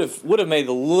would have made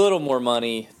a little more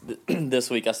money this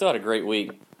week. I still had a great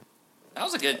week. That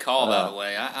was a good call, by the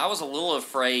way. I was a little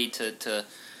afraid to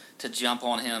jump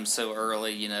on him so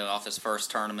early, off his first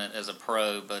tournament as a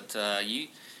pro, but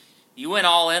you went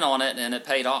all in on it and it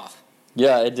paid off.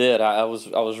 Yeah, it did. I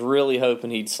was really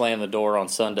hoping he'd slam the door on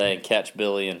Sunday and catch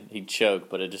Billy and he'd choke,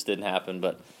 but it just didn't happen.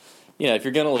 But if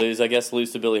you're going to lose, I guess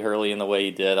lose to Billy Hurley in the way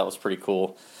he did. That was pretty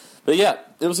cool. But, yeah,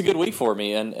 it was a good week for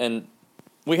me. And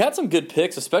we had some good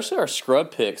picks, especially our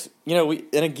scrub picks.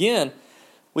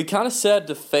 We kind of said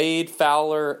to fade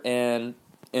Fowler and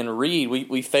Reed.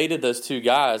 We faded those 2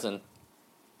 guys. And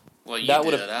well, you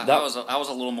did. I was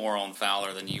a little more on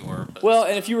Fowler than you were. But well,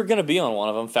 and if you were going to be on one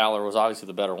of them, Fowler was obviously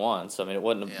the better one. So, I mean, it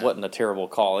wasn't a terrible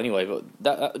call anyway.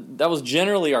 But that was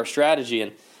generally our strategy.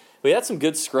 And we had some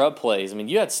good scrub plays. I mean,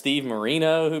 you had Steve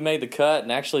Marino, who made the cut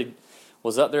and actually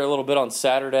was up there a little bit on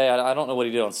Saturday. I don't know what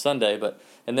he did on Sunday,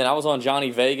 and then I was on Johnny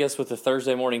Vegas with the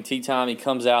Thursday morning tee time. He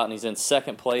comes out and he's in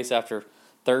second place after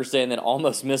Thursday and then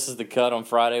almost misses the cut on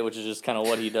Friday, which is just kind of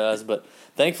what he does. But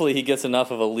thankfully he gets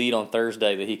enough of a lead on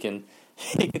Thursday that he can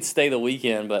stay the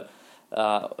weekend. But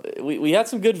we had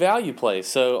some good value plays.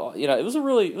 So, it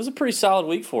was a pretty solid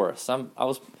week for us. I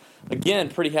was, again,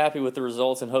 pretty happy with the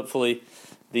results, and hopefully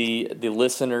the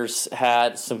listeners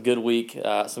had some good weeks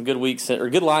or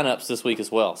good lineups this week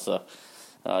as well. So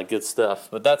good stuff.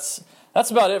 But that's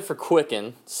about it for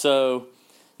Quicken. So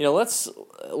let's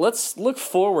look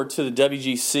forward to the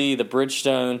WGC, the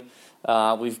Bridgestone.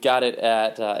 We've got it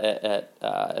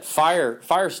at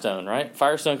Firestone, right?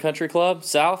 Firestone Country Club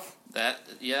South.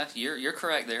 You're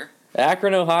correct there.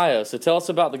 Akron, Ohio. So tell us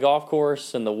about the golf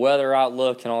course and the weather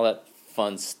outlook and all that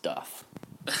fun stuff.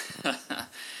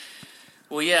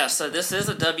 Well, yeah, so this is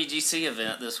a WGC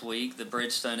event this week, the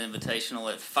Bridgestone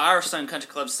Invitational at Firestone Country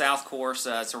Club South Course.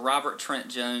 It's a Robert Trent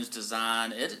Jones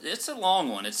design. It's a long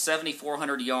one. It's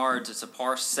 7,400 yards. It's a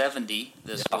par 70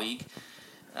 this week.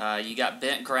 You got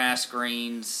bent grass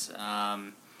greens.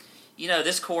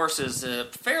 This course is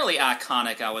fairly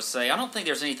iconic, I would say. I don't think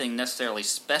there's anything necessarily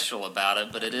special about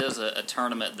it, but it is a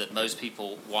tournament that most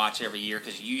people watch every year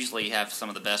because you usually have some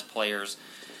of the best players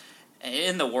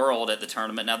in the world at the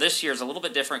tournament. Now, this year is a little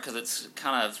bit different because it's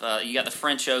kind of you got the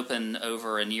French Open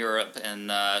over in Europe,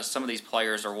 and some of these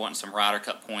players are wanting some Ryder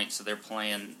Cup points, so they're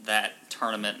playing that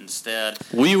tournament instead.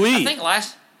 I think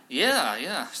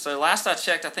So last I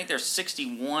checked, I think there's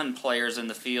 61 players in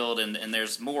the field, and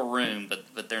there's more room,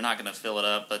 but they're not going to fill it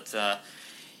up. But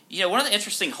one of the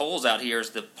interesting holes out here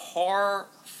is the par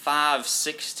 5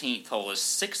 16th hole is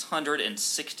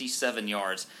 667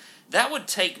 yards. That would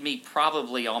take me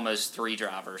probably almost 3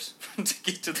 drivers to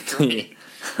get to the green.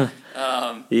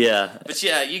 But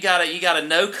yeah, you got a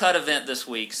no cut event this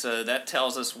week, so that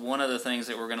tells us one of the things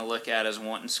that we're going to look at is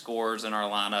wanting scores in our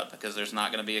lineup because there's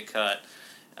not going to be a cut.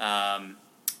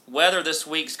 Weather this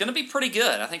week's going to be pretty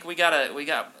good. I think we got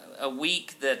a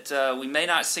week that we may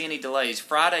not see any delays.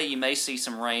 Friday you may see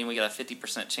some rain. We got a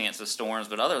 50% chance of storms,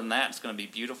 but other than that, it's going to be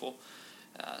beautiful.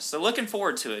 So looking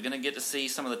forward to it. Going to get to see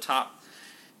some of the top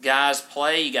guys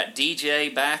play. You got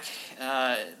DJ back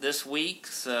this week,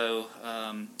 so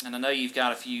and I know you've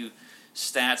got a few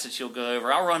stats that you'll go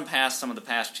over. I'll run past some of the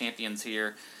past champions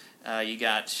here. You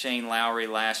got Shane Lowry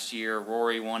last year.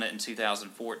 Rory won it in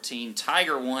 2014.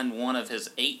 Tiger won one of his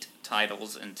 8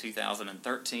 titles in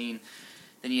 2013.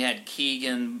 Then you had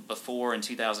Keegan before in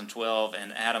 2012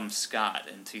 and Adam Scott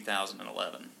in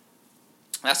 2011.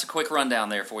 That's a quick rundown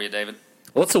there for you, David.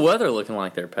 What's the weather looking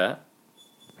like there, Pat?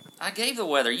 I gave the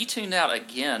weather. You tuned out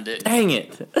again, didn't you? Dang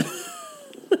it.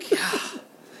 God.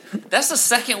 That's the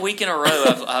second week in a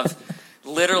row I've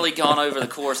literally gone over the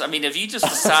course. I mean, have you just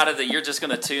decided that you're just going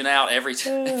to tune out every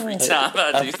time I do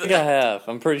that? I think I have.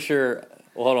 I'm pretty sure.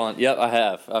 Well, hold on. Yep, I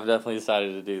have. I've definitely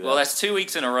decided to do that. Well, that's 2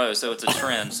 weeks in a row, so it's a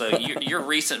trend. So your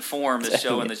recent form is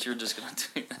showing that you're just going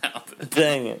to tune out.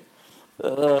 Dang it.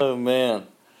 Oh, man.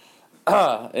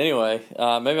 Anyway,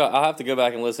 maybe I'll have to go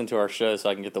back and listen to our show so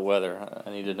I can get the weather. I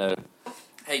need to know.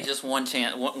 Hey, just one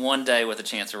day with a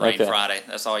chance of rain. Okay. Friday.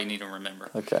 That's all you need to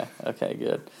remember. Okay,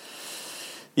 good.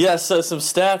 Yeah, so some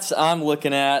stats I'm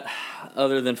looking at,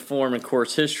 other than form and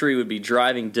course history, would be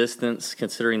driving distance,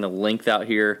 considering the length out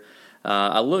here.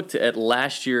 I looked at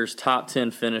last year's top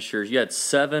 10 finishers. You had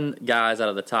 7 guys out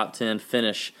of the top 10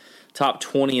 finish top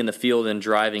 20 in the field in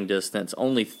driving distance.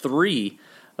 Only 3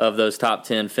 of those top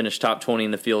 10 finished top 20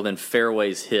 in the field in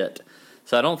fairways hit.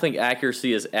 So I don't think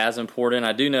accuracy is as important.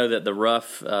 I do know that the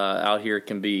rough out here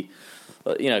can be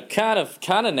kind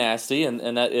of nasty,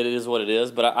 and that it is what it is.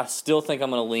 But I still think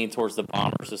I'm going to lean towards the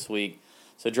bombers this week.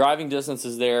 So driving distance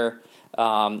is there.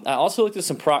 I also looked at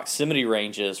some proximity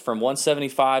ranges from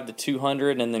 175 to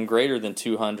 200, and then greater than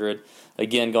 200.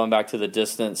 Again, going back to the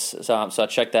distance, so I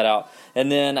checked that out.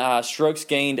 And then strokes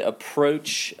gained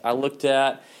approach I looked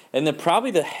at, and then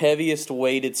probably the heaviest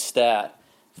weighted stat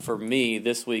for me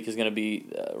this week is going to be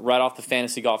right off the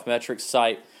Fantasy Golf Metrics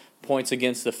site. Points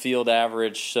against the field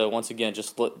average. So once again,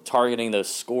 just targeting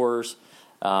those scores,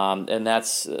 and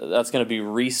that's going to be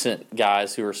recent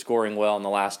guys who are scoring well in the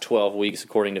last 12 weeks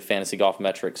according to Fantasy Golf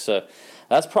Metrics. So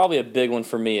that's probably a big one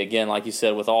for me. Again, like you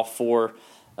said, with all four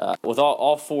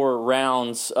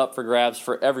rounds up for grabs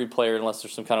for every player, unless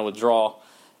there's some kind of withdrawal,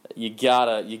 you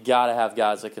gotta have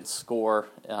guys that can score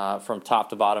from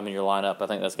top to bottom in your lineup. I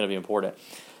think that's going to be important.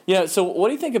 Yeah, so what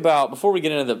do you think about, before we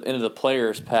get into the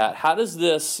players, Pat, how does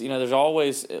this, there's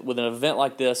always, with an event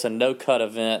like this, a no-cut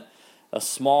event, a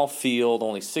small field,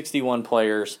 only 61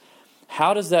 players,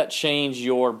 how does that change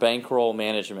your bankroll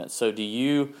management? So do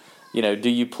you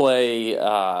play,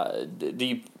 how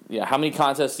many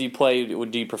contests do you play?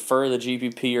 Do you prefer the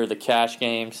GPP or the cash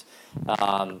games?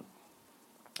 How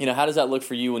does that look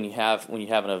for you when you have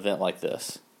an event like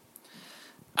this?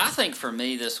 I think for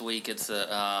me this week it's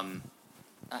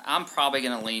I'm probably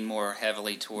going to lean more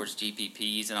heavily towards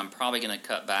GPPs, and I'm probably going to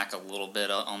cut back a little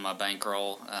bit on my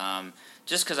bankroll,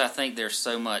 just because I think there's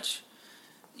so much,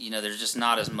 there's just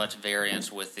not as much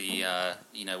variance with the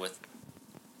with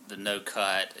the no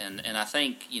cut, and I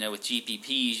think with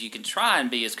GPPs you can try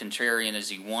and be as contrarian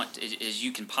as you want as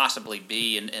you can possibly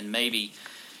be, and maybe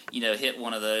hit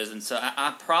one of those. And so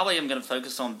I probably am going to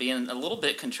focus on being a little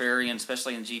bit contrarian,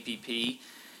 especially in GPP,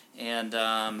 and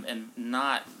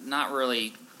not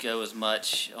really go as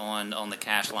much on the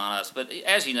cash lineups. But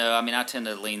as you know, I tend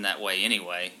to lean that way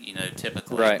anyway,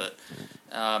 typically. Right. But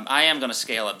I am going to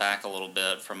scale it back a little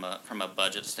bit from a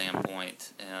budget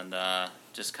standpoint, and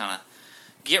just kind of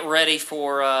get ready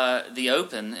for the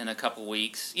Open in a couple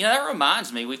weeks. That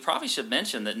reminds me, we probably should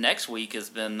mention that next week has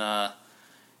been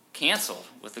canceled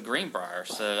with the Greenbrier.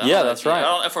 So that's right. I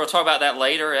don't know if we'll talk about that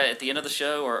later at the end of the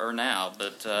show or now,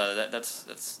 but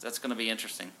that's going to be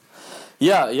interesting.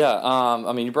 Yeah.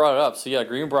 You brought it up. So yeah,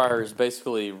 Greenbrier is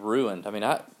basically ruined.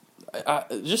 I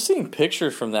just seeing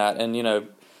pictures from that, and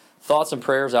thoughts and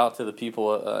prayers out to the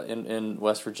people in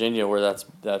West Virginia where that's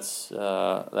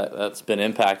been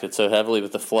impacted so heavily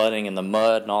with the flooding and the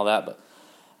mud and all that. But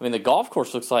the golf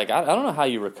course looks like I don't know how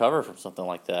you recover from something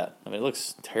like that. It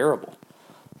looks terrible.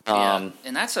 Yeah,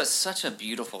 and that's such a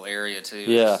beautiful area too.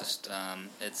 Yeah, it's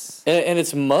just, and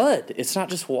it's mud. It's not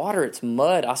just water; it's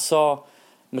mud. I saw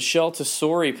Michelle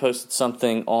Tesori posted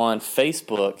something on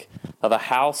Facebook of a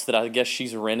house that I guess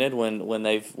she's rented when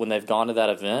they've gone to that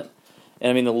event.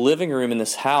 And the living room in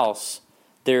this house,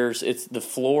 the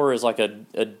floor is like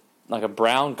a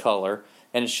brown color,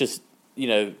 and it's just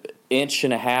 1.5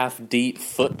 inch deep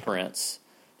footprints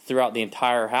throughout the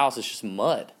entire house. It's just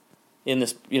mud in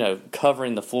this,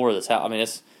 covering the floor of this house.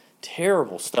 It's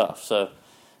terrible stuff. So,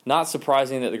 not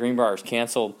surprising that the Greenbrier is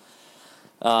canceled.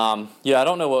 I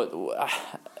don't know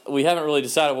we haven't really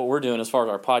decided what we're doing as far as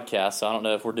our podcast. So I don't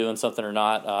know if we're doing something or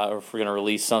not, or if we're going to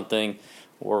release something,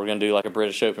 or we're going to do like a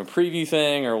British Open preview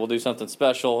thing, or we'll do something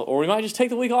special, or we might just take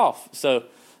the week off. So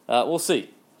we'll see.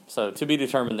 So to be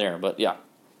determined there. But yeah.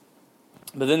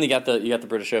 But then you got the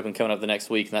British Open coming up the next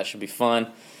week, and that should be fun.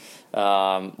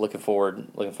 Looking forward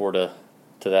to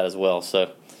that as well.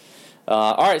 So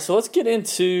all right, so let's get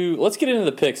into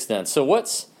the picks then. So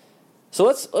let's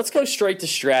go straight to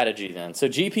strategy then. So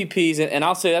GPPs, and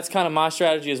I'll say that's kind of my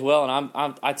strategy as well.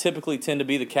 And I typically tend to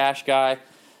be the cash guy.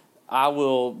 I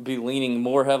will be leaning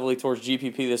more heavily towards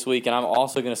GPP this week, and I'm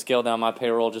also going to scale down my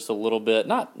payroll just a little bit.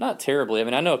 Not terribly.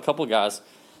 I know a couple of guys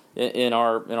in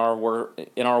our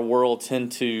world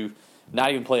tend to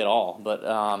not even play at all, but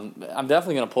I'm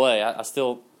definitely going to play. I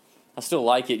still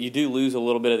like it. You do lose a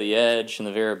little bit of the edge, and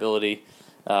the variability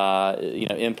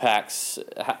impacts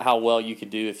how well you could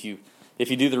do if you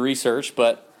do the research.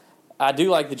 But I do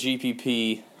like the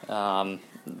GPP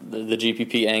the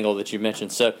GPP angle that you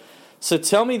mentioned. So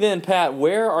tell me then, Pat,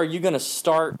 where are you going to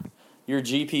start your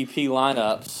GPP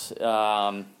lineups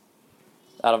out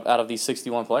of these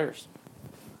 61 players?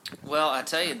 Well, I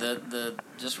tell you, the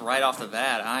just right off the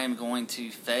bat, I am going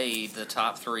to fade the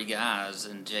top three guys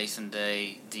in Jason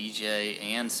Day, DJ,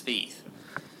 and Spieth.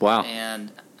 Wow.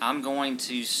 And I'm going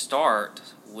to start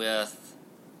with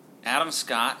Adam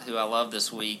Scott, who I love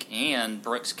this week, and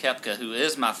Brooks Koepka, who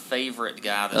is my favorite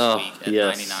guy this week at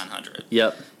 9,900.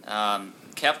 Yep.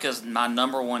 Koepka's my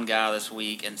number one guy this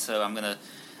week, and so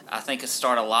I think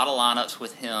start a lot of lineups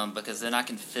with him, because then I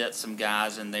can fit some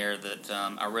guys in there that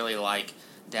I really like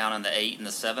down in the 8 and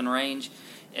the 7 range.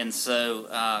 And so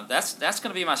that's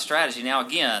going to be my strategy. Now,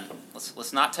 again,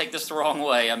 let's not take this the wrong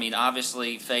way.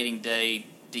 Obviously, fading Day,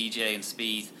 DJ, and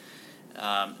Spieth,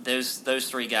 those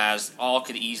three guys all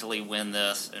could easily win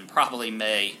this, and probably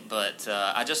may. But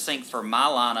I just think for my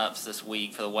lineups this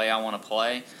week, for the way I want to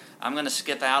play, I'm going to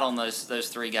skip out on those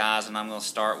three guys, and I'm going to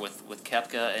start with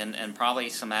Koepka and probably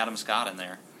some Adam Scott in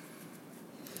there.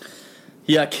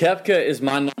 Yeah, Koepka is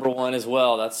my number one as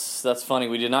well. That's funny.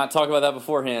 We did not talk about that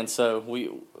beforehand. So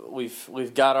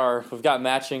we've got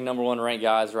matching number one ranked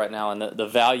guys right now, and the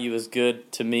value is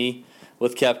good to me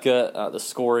with Koepka. The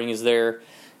scoring is there.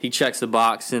 He checks the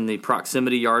box in the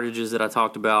proximity yardages that I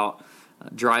talked about,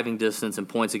 driving distance and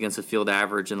points against the field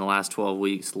average in the last 12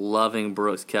 weeks. Loving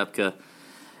Brooks Koepka.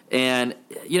 And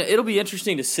it'll be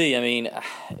interesting to see.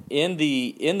 In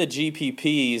the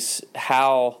GPPs,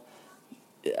 how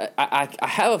I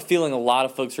have a feeling a lot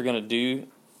of folks are going to do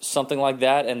something like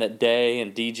that, and that Day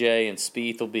and DJ and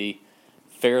Spieth will be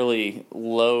fairly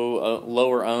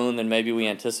lower owned than maybe we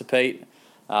anticipate.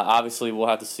 Obviously, we'll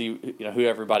have to see who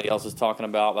everybody else is talking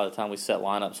about by the time we set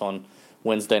lineups on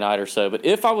Wednesday night or so. But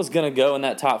if I was going to go in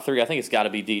that top three, I think it's got to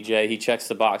be DJ. He checks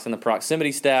the box in the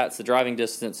proximity stats, the driving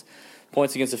distance,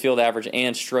 points against the field average,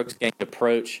 and strokes gained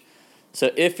approach.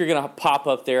 So if you're going to pop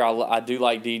up there, I do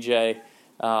like DJ.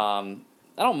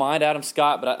 don't mind Adam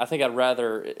Scott, but I think I'd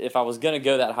rather, if I was going to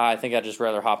go that high, I think I'd just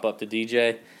rather hop up to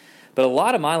DJ. But a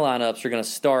lot of my lineups are going to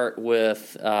start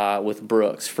with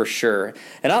Brooks for sure,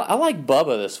 and I like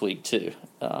Bubba this week too.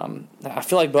 I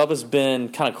feel like Bubba's been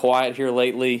kind of quiet here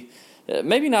lately.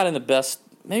 Maybe not in the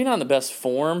best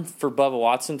form for Bubba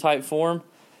Watson type form,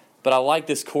 but I like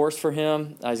this course for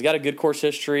him. He's got a good course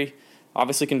history.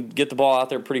 Obviously, can get the ball out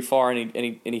there pretty far, and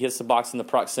he hits the box in the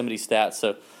proximity stats.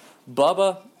 So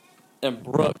Bubba and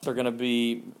Brooks are going to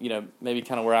be, maybe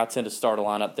kind of where I tend to start a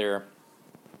lineup there.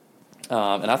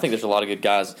 And I think there's a lot of good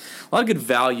guys, a lot of good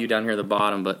value down here at the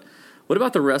bottom. But what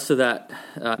about the rest of that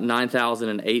 $9,000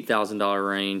 and $8,000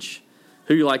 range?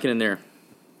 Who are you liking in there?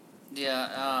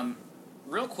 Yeah,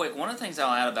 real quick, one of the things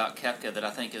I'll add about Koepka that I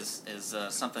think is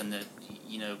something that,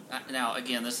 now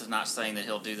again, this is not saying that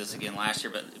he'll do this again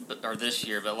this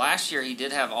year, but last year he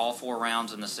did have all 4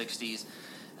 rounds in the 60s,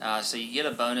 so you get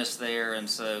a bonus there, and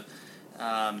so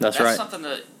that's right. Something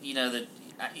that that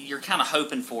you're kind of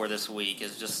hoping for this week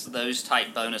is just those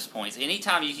type bonus points.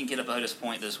 Anytime you can get a bonus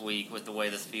point this week with the way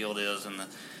this field is and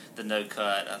the no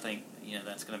cut, I think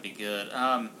that's going to be good.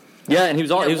 Yeah, and he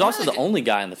was also the only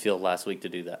guy in the field last year to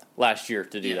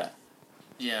do that.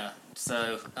 Yeah,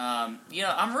 so,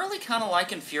 I'm really kind of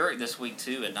liking Furyk this week,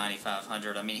 too, at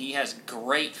 9,500. I mean, he has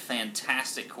great,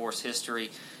 fantastic course history,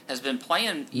 has been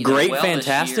playing great, well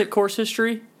fantastic this year. Course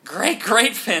history?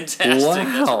 Great, fantastic.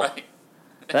 Wow.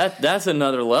 That's right. That's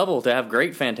another level to have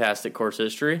great, fantastic course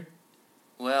history.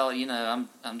 Well,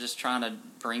 I'm just trying to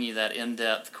bring you that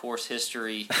in-depth course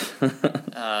history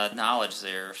knowledge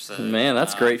there. So, man,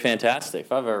 that's great, fantastic.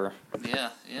 If I've ever. Yeah.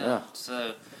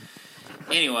 So,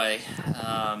 anyway,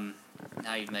 now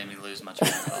you've made me lose my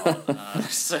train of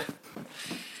thought.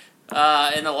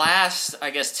 In the last,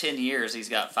 I guess, 10 years, he's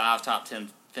got 5 top 10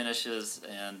 finishes,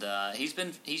 and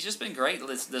he's just been great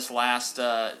this last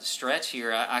stretch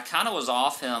here. I kind of was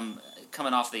off him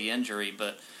coming off the injury,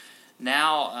 but.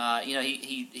 Now,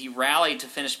 he rallied to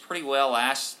finish pretty well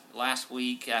last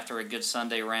week after a good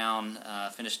Sunday round,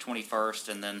 finished 21st,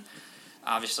 and then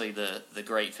obviously the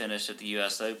great finish at the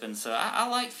U.S. Open. So I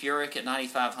like Furyk at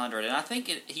 9,500, and I think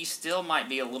he still might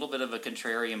be a little bit of a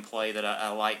contrarian play that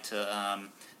I like to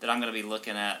that I'm going to be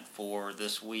looking at for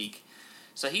this week.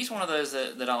 So he's one of those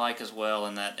that I like as well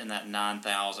in that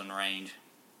 9,000 range.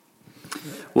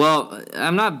 Well,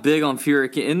 I'm not big on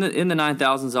Furyk in the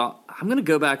 9,000s. I'm going to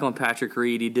go back on Patrick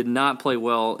Reed. He did not play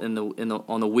well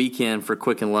on the weekend for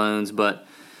Quicken Loans, but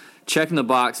checking the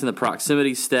box in the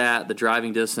proximity stat, the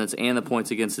driving distance, and the points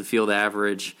against the field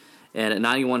average, and at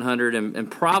 9,100,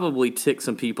 and probably tick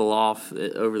some people off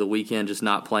over the weekend just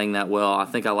not playing that well. I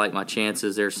think I like my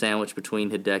chances there, sandwiched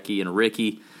between Hideki and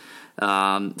Ricky.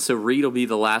 So Reed will be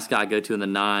the last guy I go to in the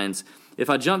 9s. If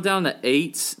I jump down to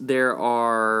 8s, there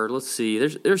are,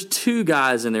 there's 2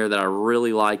 guys in there that I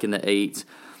really like in the 8s.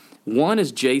 One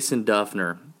is Jason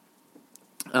Duffner.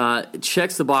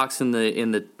 Checks the box in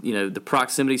the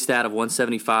proximity stat of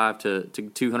 175 to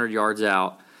 200 yards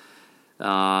out.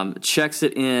 Checks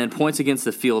it in points against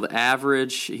the field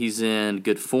average. He's in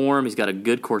good form. He's got a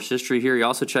good course history here. He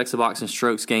also checks the box in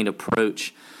strokes gained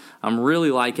approach. I'm really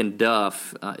liking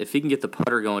Duff. If he can get the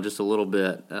putter going just a little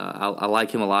bit, I like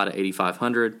him a lot at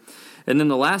 8,500. And then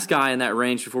the last guy in that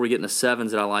range before we get in the 7s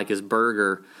that I like is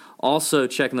Berger. Also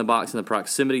checking the box in the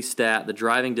proximity stat, the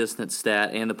driving distance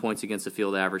stat, and the points against the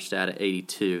field average stat at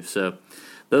 82. So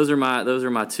those are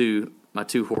my two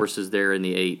horses there in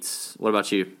the 8s. What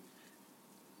about you?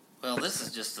 Well, this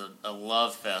is just a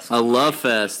love fest. A love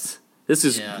fest. This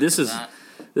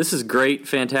is great,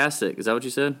 fantastic. Is that what you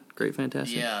said? Great,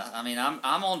 fantastic. Yeah, I mean, I'm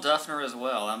on Duffner as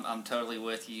well. I'm totally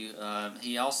with you.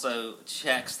 He also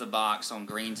checks the box on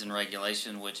greens and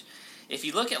regulation, which, if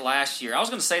you look at last year, I was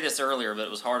going to say this earlier, but it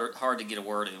was hard to get a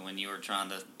word in when you were trying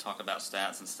to talk about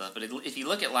stats and stuff. But if you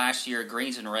look at last year,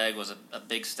 greens and reg was a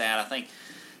big stat. I think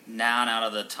 9 out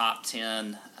of the top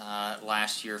 10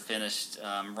 last year finished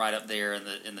right up there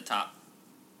in the top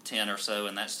 10 or so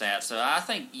in that stat. So I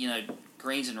think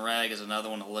greens and reg is another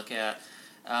one to look at.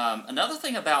 Another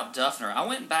thing about Duffner, I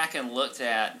went back and looked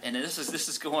at, and this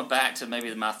is going back to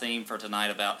maybe my theme for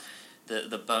tonight about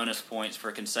the bonus points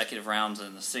for consecutive rounds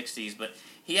in the 60s, but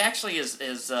he actually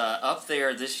is up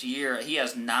there this year. He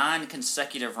has 9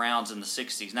 consecutive rounds in the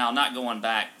 60s. Now, not going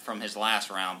back from his last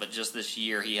round, but just this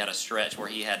year he had a stretch where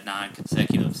he had 9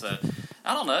 consecutive. So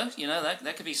I don't know,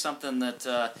 that could be something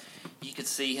that you could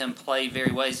see him play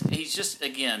very well. He's just,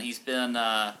 again, he's been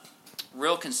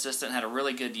real consistent, had a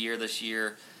really good year this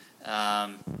year.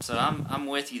 So I'm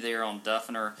with you there on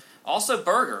Duffner. Also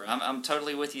Berger, I'm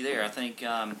totally with you there. I think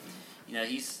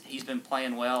he's been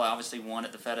playing well. Obviously won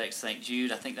at the FedEx St.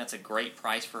 Jude. I think that's a great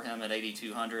price for him at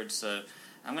 8,200. So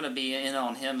I'm going to be in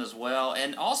on him as well.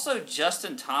 And also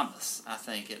Justin Thomas, I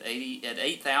think at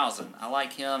 8,000. I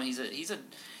like him. He's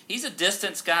a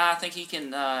distance guy. I think he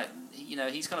can.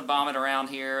 He's going to bomb it around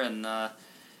here. And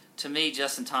to me,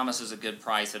 Justin Thomas is a good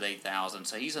price at 8,000.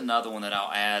 So he's another one that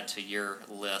I'll add to your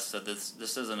list. So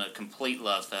this isn't a complete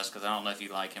love fest because I don't know if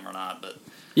you like him or not, but.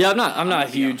 Yeah, I'm not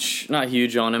huge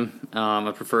on him.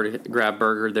 I prefer to grab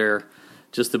Berger there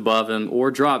just above him or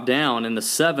drop down in the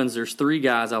sevens. There's 3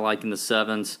 guys I like in the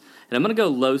sevens, and I'm going to go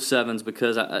low sevens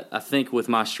because I think with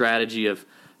my strategy of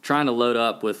trying to load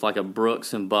up with like a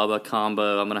Brooks and Bubba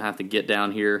combo, I'm going to have to get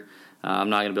down here. I'm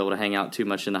not going to be able to hang out too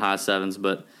much in the high sevens,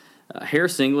 but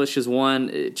Harris English is one.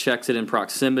 It checks it in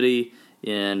proximity,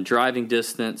 in driving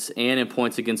distance, and in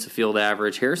points against the field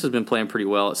average. Harris has been playing pretty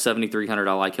well at 7,300.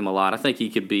 I like him a lot. I think he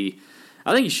should be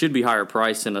higher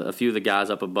priced than a few of the guys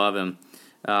up above him.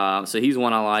 So he's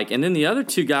one I like. And then the other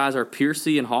 2 guys are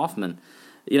Piercy and Hoffman.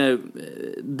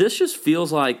 This just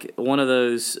feels like one of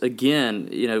those, again,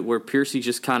 where Piercy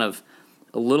just kind of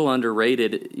a little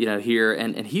underrated, here.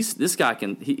 And he's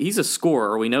a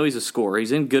scorer. We know he's a scorer.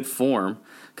 He's in good form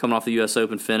coming off the U.S.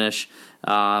 Open finish.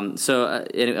 I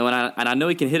know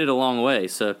he can hit it a long way.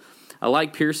 So I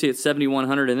like Piercy at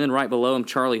 7,100, and then right below him,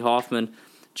 Charlie Hoffman,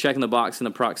 checking the box in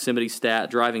the proximity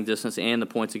stat, driving distance, and the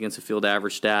points against the field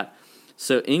average stat.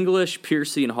 So English,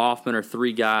 Piercy, and Hoffman are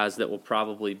 3 guys that will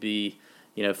probably be,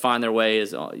 find their way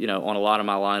as on a lot of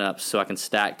my lineups, so I can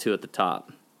stack 2 at the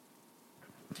top.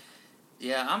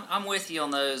 Yeah, I'm with you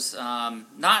on those.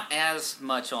 Not as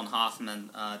much on Hoffman.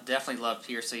 Definitely love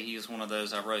Piercy. He was one of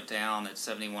those I wrote down at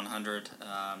 7,100.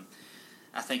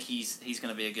 I think he's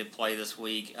going to be a good play this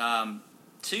week.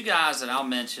 2 guys that I'll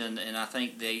mention, and I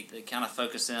think they kind of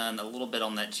focus in a little bit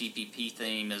on that GPP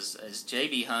theme, is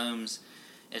J.B. Holmes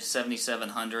at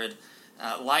 7,700.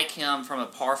 Like him from a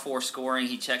par 4 scoring,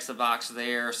 he checks the box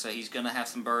there, so he's going to have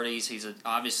some birdies. He's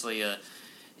obviously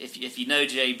if you know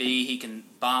JB, he can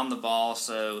bomb the ball,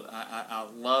 so I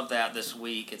love that this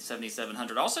week at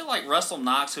 7,700. Also like Russell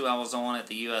Knox, who I was on at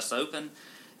the U.S. Open.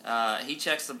 He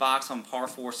checks the box on par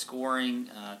 4 scoring,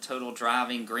 total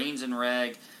driving, greens and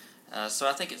reg. So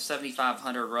I think at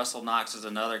 7,500, Russell Knox is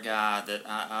another guy that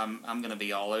I'm going to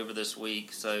be all over this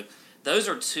week. So those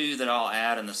are 2 that I'll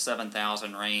add in the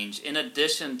 7,000 range, in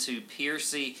addition to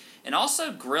Piercy and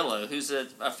also Grillo, who's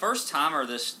a first-timer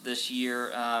this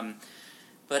year.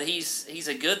 But he's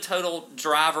a good total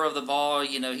driver of the ball.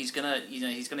 He's gonna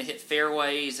hit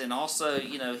fairways and also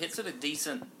hits it a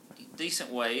decent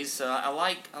ways. So I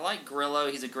like Grillo.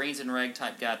 He's a greens and reg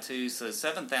type guy too. So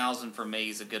 7,000 for me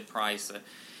is a good price. So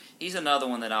he's another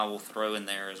one that I will throw in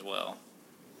there as well.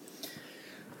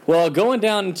 Well, going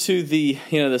down to the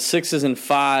the 6s and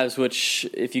 5s, which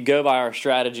if you go by our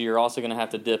strategy, you're also going to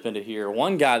have to dip into here.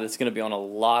 One guy that's going to be on a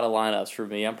lot of lineups for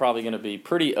me, I'm probably going to be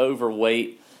pretty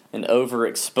overweight and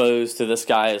overexposed to this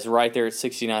guy, is right there at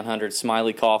 6,900,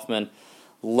 Smiley Kaufman.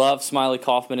 Love Smiley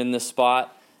Kaufman in this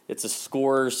spot. It's a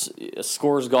scores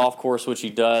golf course, which he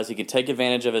does. He can take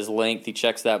advantage of his length. He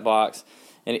checks that box,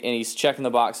 and he's checking the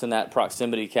box in that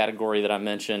proximity category that I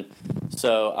mentioned.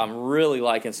 So I'm really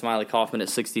liking Smiley Kaufman at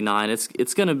 69.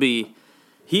 He's going to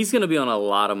be on a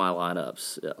lot of my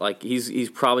lineups. Like he's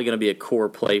probably going to be a core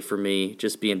play for me,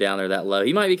 just being down there that low.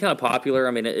 He might be kind of popular.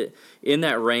 I mean, in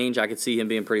that range, I could see him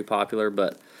being pretty popular.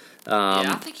 But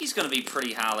I think he's going to be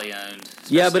pretty highly owned.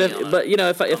 Yeah, but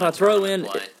if I throw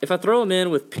him in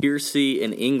with Piercy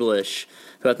and English,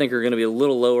 who I think are going to be a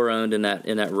little lower owned in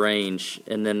that range,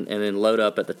 and then load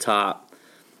up at the top,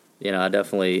 I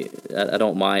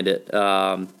don't mind it.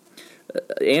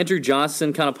 Andrew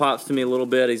Johnson kind of pops to me a little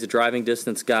bit. He's a driving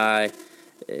distance guy,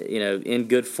 in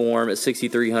good form at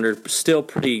 6,300. Still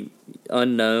pretty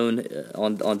unknown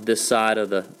on this side of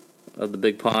the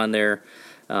big pond there.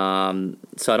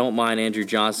 So I don't mind Andrew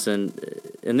Johnson.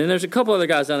 And then there's a couple other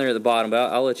guys down there at the bottom,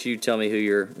 but I'll let you tell me who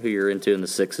you're into in the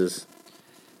 6s.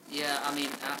 Yeah, I mean,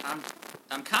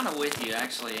 I'm kind of with you,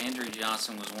 actually. Andrew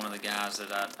Johnson was one of the guys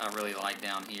that I really like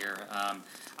down here.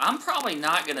 I'm probably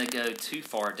not going to go too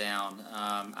far down.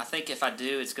 I think if I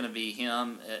do, it's going to be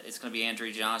him. It's going to be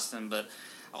Andrew Johnson. But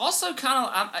also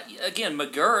again,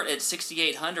 McGirt at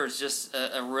 6,800 is just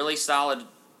a really solid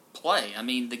play. I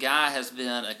mean, the guy has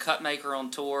been a cut maker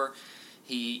on tour.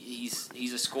 He's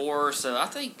a scorer, so I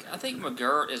think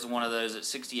McGirt is one of those at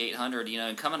 6,800.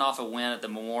 And coming off a win at the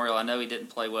Memorial, I know he didn't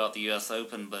play well at the U.S.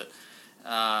 Open, but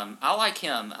I like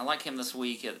him. I like him this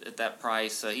week at that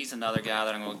price. So he's another guy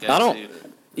that I'm going to go to.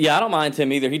 Yeah, I don't mind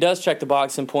him either. He does check the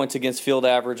box in points against field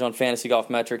average on Fantasy Golf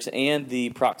Metrics and the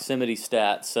proximity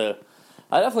stats. So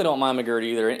I definitely don't mind McGirt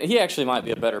either. He actually might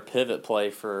be a better pivot play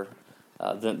for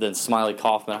than Smiley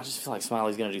Kaufman. I just feel like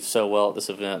Smiley's going to do so well at this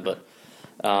event. But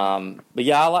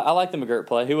yeah, I like the McGirt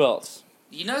play. Who else?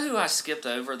 You know who I skipped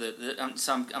over?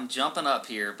 I'm jumping up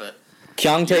here, but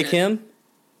Kyung Tae Kim?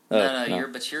 No.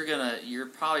 You're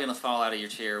probably gonna fall out of your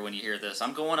chair when you hear this.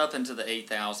 I'm going up into the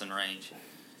 8,000 range.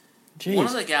 Jeez. One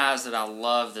of the guys that I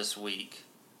love this week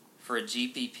for a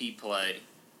GPP play,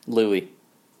 Louis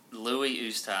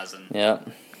Oosthuizen. Yeah.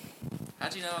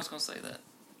 How'd you know I was gonna say that?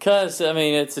 Because, I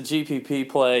mean, it's a GPP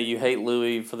play. You hate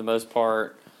Louis for the most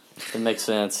part. It makes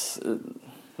sense.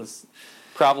 This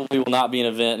probably will not be an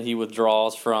event he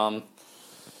withdraws from.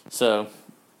 So,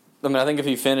 I mean, I think if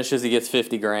he finishes, he gets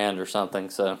 $50,000 or something.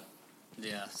 So,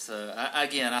 yeah. So I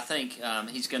think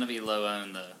he's going to be low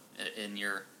owned in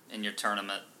your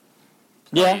tournament.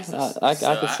 Yeah, I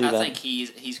could see that. I think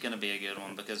he's going to be a good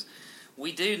one because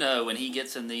we do know when he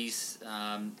gets in these.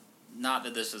 Not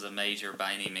that this is a major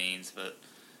by any means, but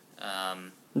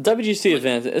WGC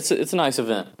event. It's a nice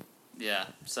event. Yeah,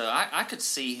 so I could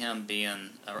see him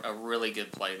being a really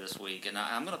good play this week, and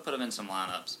I'm going to put him in some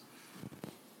lineups.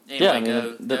 Anyway, yeah, I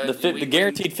mean, the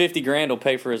guaranteed $50,000 will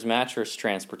pay for his mattress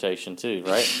transportation too,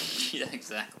 right? Yeah,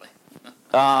 exactly.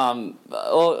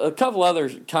 Well, a couple other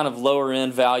kind of lower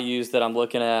end values that I'm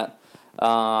looking at.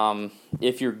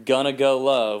 If you're gonna go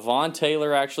low, Vaughn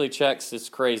Taylor actually checks. It's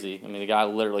crazy. I mean, the guy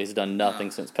literally has done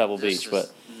nothing since Pebble Beach,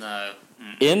 but no.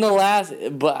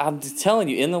 But I'm telling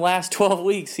you, in the last 12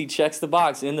 weeks, he checks the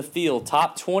box in the field,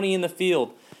 top 20 in the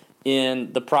field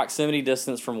in the proximity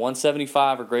distance from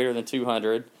 175 or greater than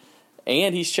 200,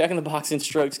 and he's checking the box in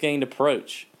strokes gained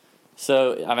approach.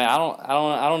 So I mean, I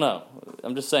don't know.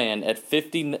 I'm just saying at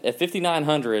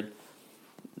 5,900,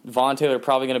 Vaughn Taylor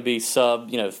probably going to be sub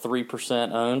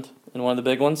 3% owned in one of the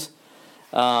big ones.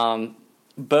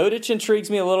 Bowditch intrigues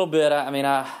me a little bit.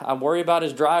 I worry about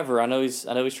his driver. I know he's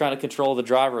trying to control the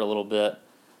driver a little bit,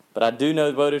 but I do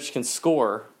know Bowditch can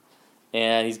score,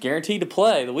 and he's guaranteed to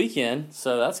play the weekend,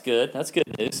 so that's good. That's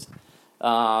good news.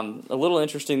 A little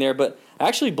interesting there, but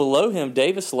actually below him,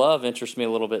 Davis Love interests me a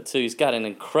little bit too. He's got an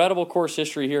incredible course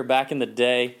history here back in the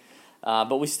day,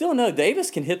 but we still know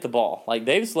Davis can hit the ball. Like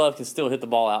Davis Love can still hit the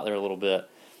ball out there a little bit.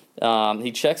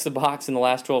 He checks the box in the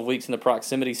last 12 weeks in the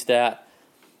proximity stat.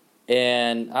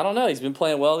 And I don't know, he's been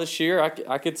playing well this year.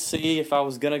 I could see if I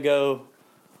was gonna go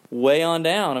way on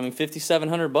down. I mean,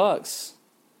 $5,700.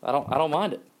 I don't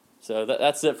mind it. So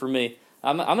that's it for me.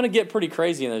 I'm gonna get pretty cry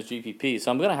in those GPPs,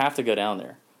 so I'm gonna have to go down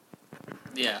there.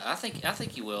 Yeah, I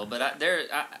think you will. But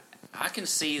I can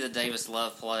see the Davis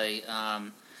Love play.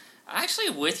 I'm actually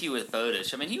with you with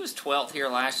Bowditch. I mean, he was 12th here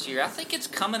last year. I think it's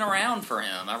coming around for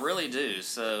him. I really do.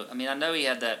 So I mean, I know he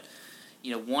had that.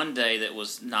 One day that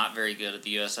was not very good at the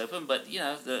U.S. Open, but he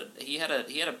had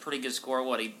a pretty good score.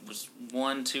 He was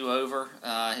 1-2 over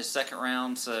his second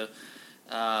round. So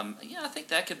I think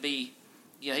that could be,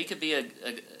 he could be a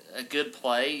good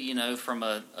play. From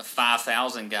a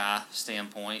 5,000 guy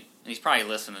standpoint. And he's probably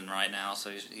listening right now, so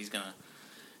he's gonna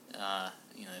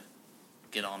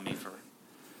get on me for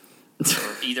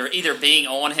either being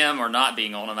on him or not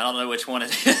being on him. I don't know which one it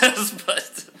is,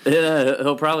 but yeah,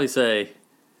 he'll probably say,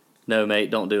 "No, mate,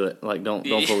 don't do it. Like, don't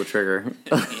pull the trigger."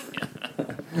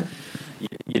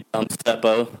 you dumb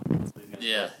steppo.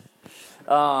 Yeah.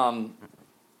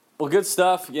 Well, good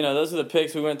stuff. Those are the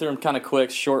picks. We went through them kind of quick,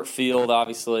 short field,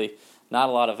 obviously. Not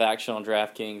a lot of action on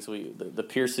DraftKings. The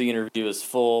Piercy interview is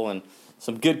full and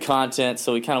some good content,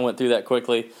 so we kind of went through that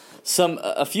quickly.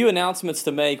 A few announcements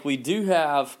to make. We do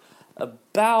have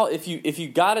about, if you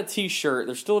got a T-shirt,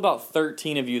 there's still about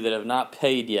 13 of you that have not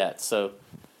paid yet, so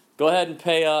go ahead and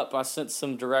pay up. I sent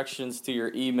some directions to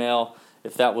your email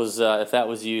if that was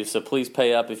you. So please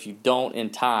pay up. If you don't in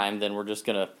time, then we're just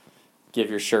gonna give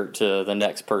your shirt to the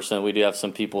next person. We do have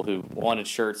some people who wanted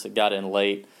shirts that got in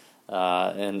late,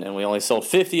 and we only sold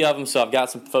 50 of them. So I've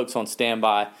got some folks on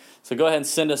standby. So go ahead and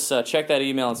send us check that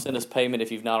email and send us payment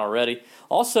if you've not already.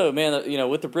 Also, man,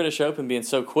 with the British Open being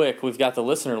so quick, we've got the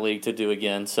Listener League to do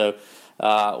again. So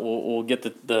we'll get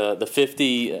the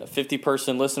 50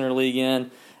 person Listener League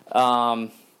in.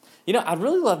 I'd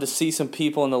really love to see some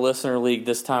people in the Listener League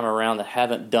this time around that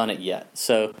haven't done it yet.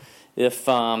 So if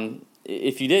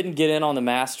you didn't get in on the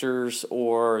Masters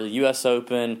or the U.S.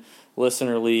 Open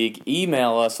Listener League,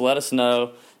 email us, let us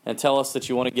know, and tell us that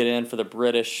you want to get in for the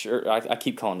British, or I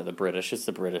keep calling it the British. It's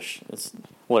the British. It's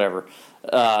whatever.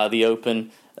 The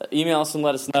Open. Email us and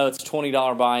let us know. It's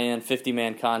 $20 buy-in,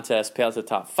 50-man contest, pay out to the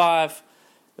top 5.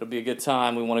 It'll be a good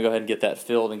time. We want to go ahead and get that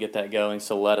filled and get that going,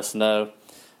 so let us know.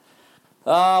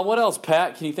 What else,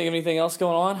 Pat? Can you think of anything else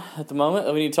going on at the moment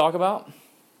that we need to talk about?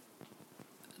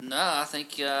 No, I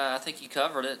think you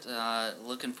covered it.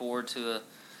 Looking forward to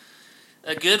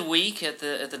a good week at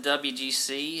the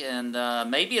WGC, and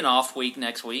maybe an off week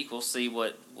next week. We'll see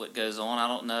what goes on. I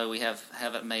don't know. We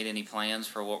haven't made any plans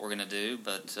for what we're going to do,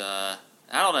 but I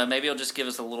don't know. Maybe it'll just give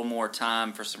us a little more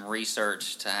time for some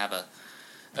research to have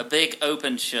a big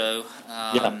open show.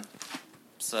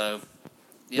 So,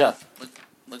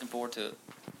 looking forward to it.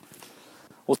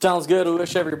 Well, sounds good. We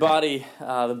wish everybody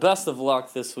the best of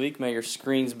luck this week. May your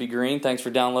screens be green. Thanks for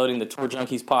downloading the Tour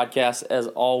Junkies podcast as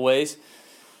always.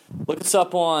 Look us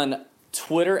up on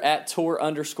Twitter at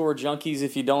Tour_Junkies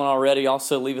if you don't already.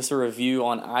 Also, leave us a review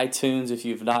on iTunes if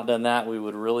you've not done that. We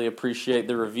would really appreciate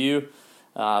the review.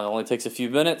 It only takes a few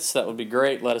minutes. That would be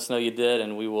great. Let us know you did,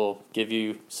 and we will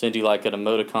send you like an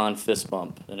emoticon fist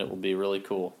bump, and it will be really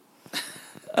cool.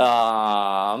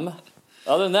 Other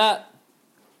than that,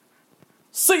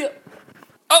 see ya!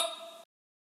 Oh!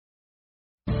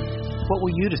 What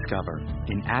will you discover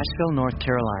in Asheville, North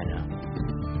Carolina?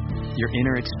 Your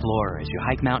inner explorer as you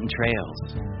hike mountain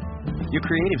trails. Your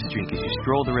creative streak as you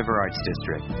stroll the River Arts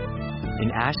District.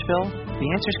 In Asheville, the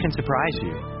answers can surprise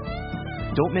you.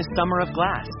 Don't miss Summer of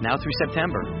Glass, now through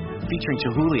September, featuring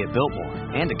Chihuly at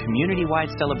Biltmore and a community-wide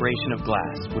celebration of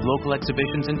glass with local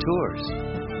exhibitions and tours.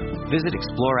 Visit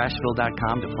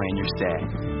exploreasheville.com to plan your stay.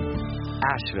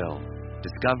 Asheville.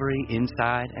 Discovery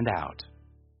inside and out.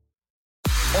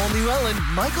 All New Ellen,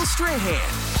 Michael Strahan.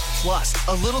 Plus,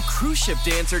 a little cruise ship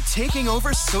dancer taking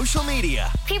over social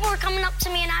media. People were coming up to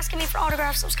me and asking me for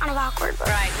autographs. It was kind of awkward. But...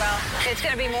 Right, well, it's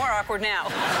going to be more awkward now.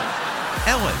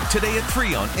 Ellen, today at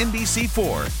 3 on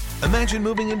NBC4. Imagine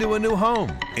moving into a new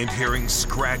home and hearing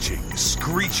scratching,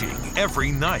 screeching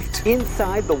every night.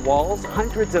 Inside the walls,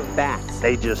 hundreds of bats.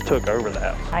 They just took over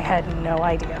that. I had no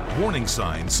idea. Warning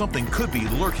signs something could be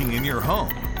lurking in your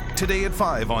home. Today at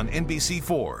 5 on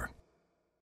NBC4.